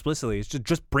say like explicitly. Is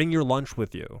just bring your lunch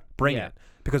with you. Bring it,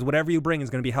 because whatever you bring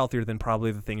is going to be healthier than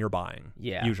probably the thing you're buying.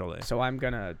 Yeah, usually. So I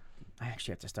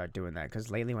actually have to start doing that because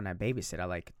lately when I babysit, I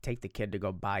like take the kid to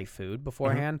go buy food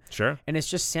beforehand. Mm-hmm. Sure. And it's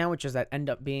just sandwiches that end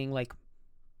up being like,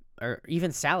 or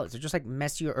even salads. They're just like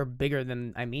messier or bigger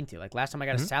than I mean to. Like last time I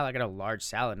got a salad, I got a large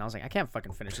salad, and I was like, I can't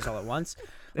fucking finish this all at once.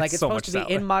 Like it's so supposed to be much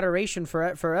salad. in moderation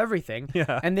for everything.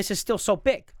 Yeah. And this is still so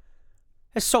big.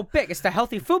 It's so big. It's the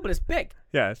healthy food, but it's big.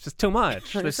 Yeah, it's just too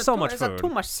much. There's so much food. It's too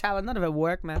much salad. None of it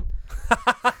work, man.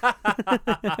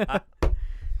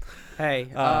 Hey,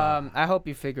 I hope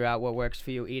you figure out what works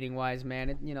for you eating wise, man.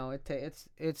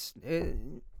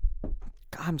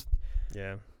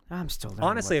 I'm still learning.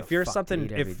 Honestly, what if the you're fuck to something,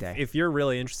 eat every day. if you're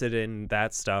really interested in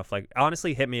that stuff, like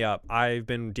honestly, hit me up. I've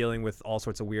been dealing with all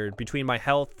sorts of weird between my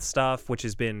health stuff, which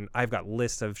has been I've got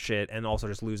lists of shit, and also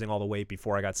just losing all the weight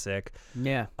before I got sick.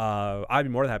 Yeah. I'd be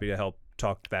more than happy to help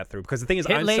talk that through because the thing is,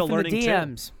 Hit I'm Leif still in the learning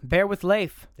DMs. too. Bear with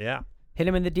Leif. Yeah. Hit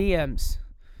him in the DMs.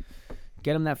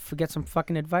 Get some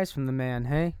fucking advice from the man.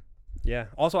 Hey. Yeah.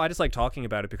 Also, I just like talking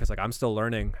about it because like I'm still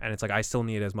learning, and it's like I still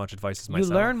need as much advice as myself.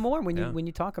 You learn more when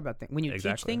you talk about things. When you teach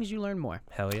Exactly. things, you learn more.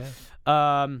 Hell yeah.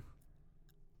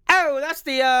 oh, that's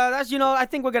I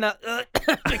think we're gonna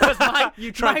because my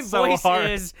tried so voice hard.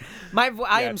 is I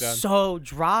am done. so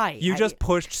dry. You just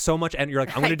pushed so much, and you're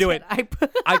like, I'm gonna do it.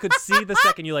 I could see the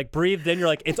second you like breathed in. You're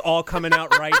like, it's all coming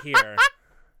out right here.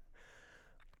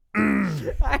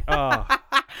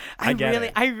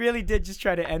 I really did just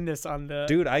try to end this on the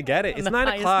dude. I get it. It's 9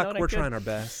 o'clock. We're trying our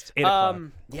best. 8 o'clock.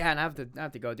 Yeah, and I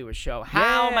have to go do a show.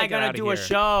 How am I gonna do a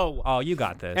show? Oh, you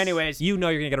got this. Anyways, you know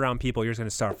you're gonna get around people. You're just gonna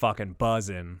start fucking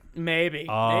buzzing. Maybe.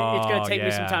 Oh, it's gonna take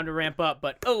me some time to ramp up,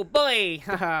 but oh boy,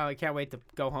 I can't wait to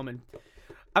go home and.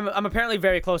 I'm apparently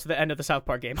very close to the end of the South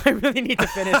Park game. I really need to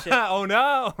finish it. Oh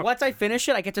no! Once I finish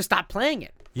it, I get to stop playing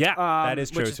it. Yeah, that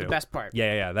is true which is too. The best part.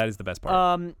 Yeah, that is the best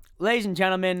part. Ladies and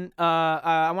gentlemen,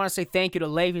 I want to say thank you to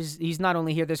Leif. He's not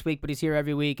only here this week, but he's here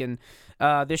every week, and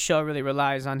this show really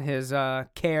relies on his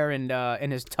care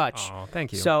and his touch. Oh,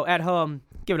 thank you. So at home,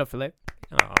 give it up for Leif.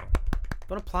 Oh.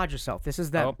 Don't applaud yourself. This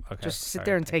is them. Oh, okay. Just sit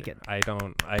there and take it. I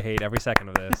hate every second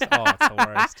of this. Oh, it's the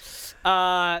worst.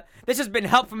 This has been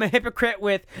Help from a Hypocrite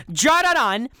with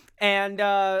Jadadan, and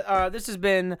this has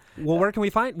been. Well, where can we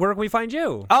find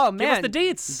you? Oh man, give us the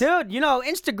deets, dude.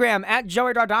 Instagram at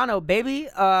Joey Dardano, baby.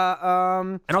 And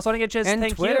also, I want to get and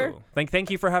thank Twitter. you.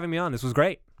 Thank you for having me on. This was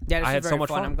great. Yeah, I had so much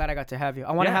fun. I'm glad I got to have you.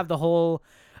 I want to have the whole.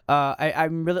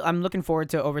 I'm looking forward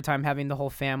to over time having the whole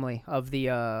family of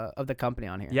the company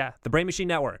on here. Yeah, the Brain Machine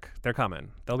Network. They're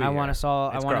coming. They'll be. I here. want us all.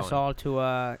 It's I want growing. us all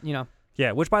to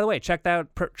Yeah, which by the way, check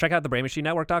out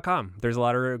thebrainmachinenetwork.com. There's a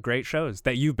lot of great shows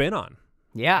that you've been on.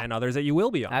 Yeah. And others that you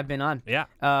will be on. I've been on. Yeah.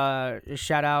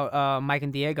 Shout out Mike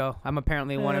and Diego. I'm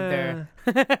apparently one of their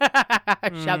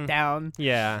shout down.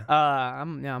 Yeah.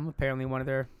 I'm apparently one of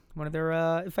their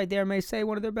if I dare may say,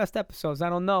 one of their best episodes. I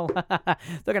don't know.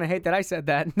 They're gonna hate that I said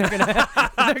that. They're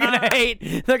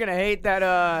gonna hate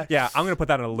that. Yeah, I'm gonna put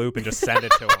that in a loop and just send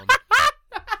it to them.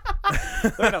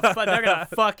 They're gonna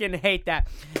fucking hate that.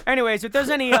 Anyways, if there's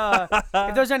any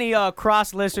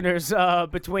cross listeners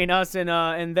between us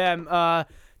and them,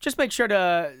 just make sure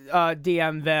to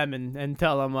DM them and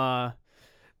tell them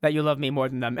that you love me more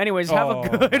than them. Anyways, have a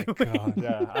good week. God,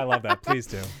 yeah, I love that. Please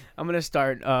do. I'm gonna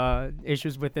start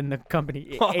issues within the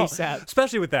company ASAP.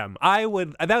 Especially with them. That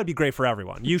would be great for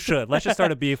everyone. You should. Let's just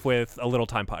start a beef with a Little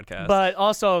Time Podcast. But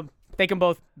also, they can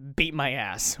both beat my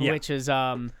ass, Yeah. which is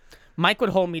Mike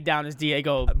would hold me down as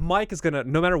Diego. Mike is gonna,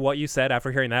 no matter what you said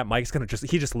after hearing that, Mike's gonna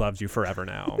he just loves you forever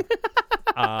now.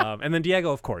 And then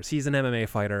Diego, of course, he's an MMA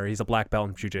fighter. He's a black belt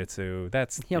in jiu-jitsu.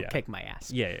 He'll kick my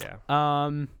ass. Yeah.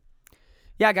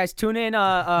 Yeah, guys, tune in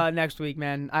next week,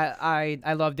 man.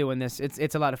 I love doing this.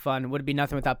 It's a lot of fun. Would be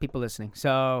nothing without people listening.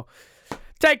 So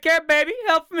take care, baby.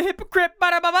 Help from a Hypocrite.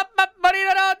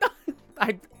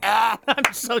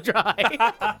 I'm so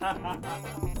dry.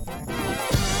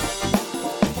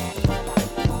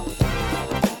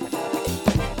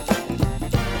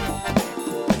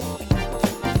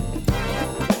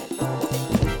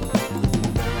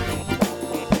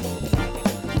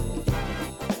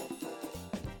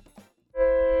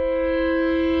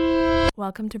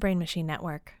 Welcome to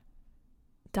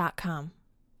BrainMachineNetwork.com.